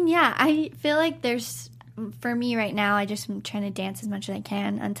 I mean, yeah, I feel like for me right now, I just am trying to dance as much as I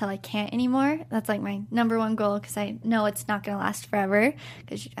can until I can't anymore. That's like my number one goal because I know it's not going to last forever.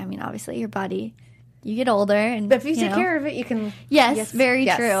 Because, I mean, obviously your body, you get older. And But if you take care of it, you can... Yes, very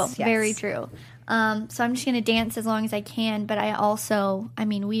yes, true. yes. Very true. So I'm just going to dance as long as I can. But I also,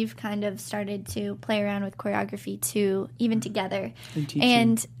 we've kind of started to play around with choreography too, even together.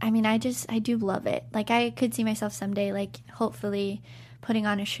 And I mean, I do love it. Like I could see myself someday, like hopefully putting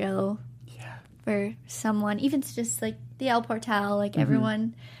on a show for someone, even just like the El Portal, like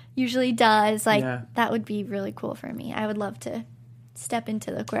everyone usually does. Like that would be really cool for me. I would love to step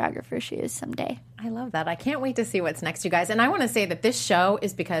into the choreographer's shoes someday. I love that. I can't wait to see what's next, you guys. And I want to say that this show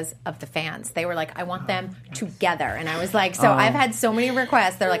is because of the fans. They were like, I want them together. And I was like, I've had so many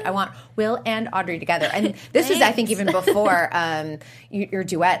requests. They're like, I want Will and Audrey together. And this was, I think, even before your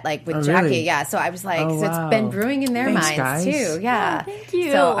duet, like with Jackie. Really? Yeah. So I was like, Oh, so it's been brewing in their Thanks, minds guys. too. Yeah. thank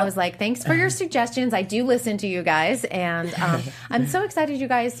you. So I was like, thanks for your suggestions. I do listen to you guys. And I'm so excited you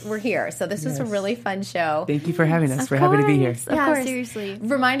guys were here. So this was a really fun show. Thank you for having us. We're happy to be here. Of Yeah, course. seriously.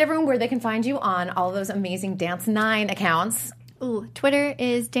 Remind everyone where they can find you on all those amazing Dance 9 accounts. Ooh, Twitter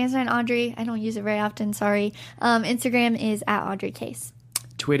is Dance9Audrey. I don't use it very often, sorry. Instagram is @AudreyCase.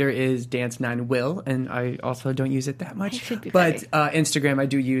 Twitter is Dance9Will, and I also don't use it that much. should be but better. Instagram, I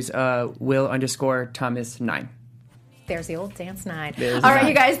do use Will_Thomas9. There's the old Dance 9. There's All right, that.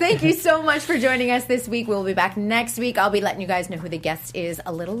 you guys, thank you so much for joining us this week. We'll be back next week. I'll be letting you guys know who the guest is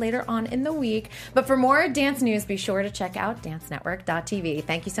a little later on in the week. But for more dance news, be sure to check out dancenetwork.tv.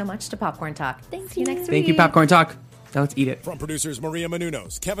 Thank you so much to Popcorn Talk. Thank See you you. next week. Thank you, Popcorn Talk. Now let's eat it. From producers Maria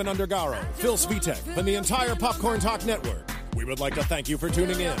Menounos, Kevin Undergaro, Phil Svitek, and the entire Popcorn Talk Network, we would like to thank you for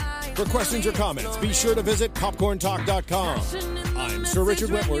tuning in. For questions or comments, be sure to visit popcorntalk.com. I'm Sir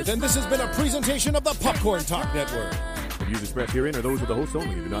Richard Wentworth, and this has been a presentation of the Popcorn Talk Network. The views expressed herein are those of the hosts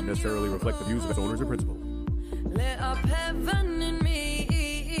only and do not necessarily reflect the views of its owners or principals. Lit up heaven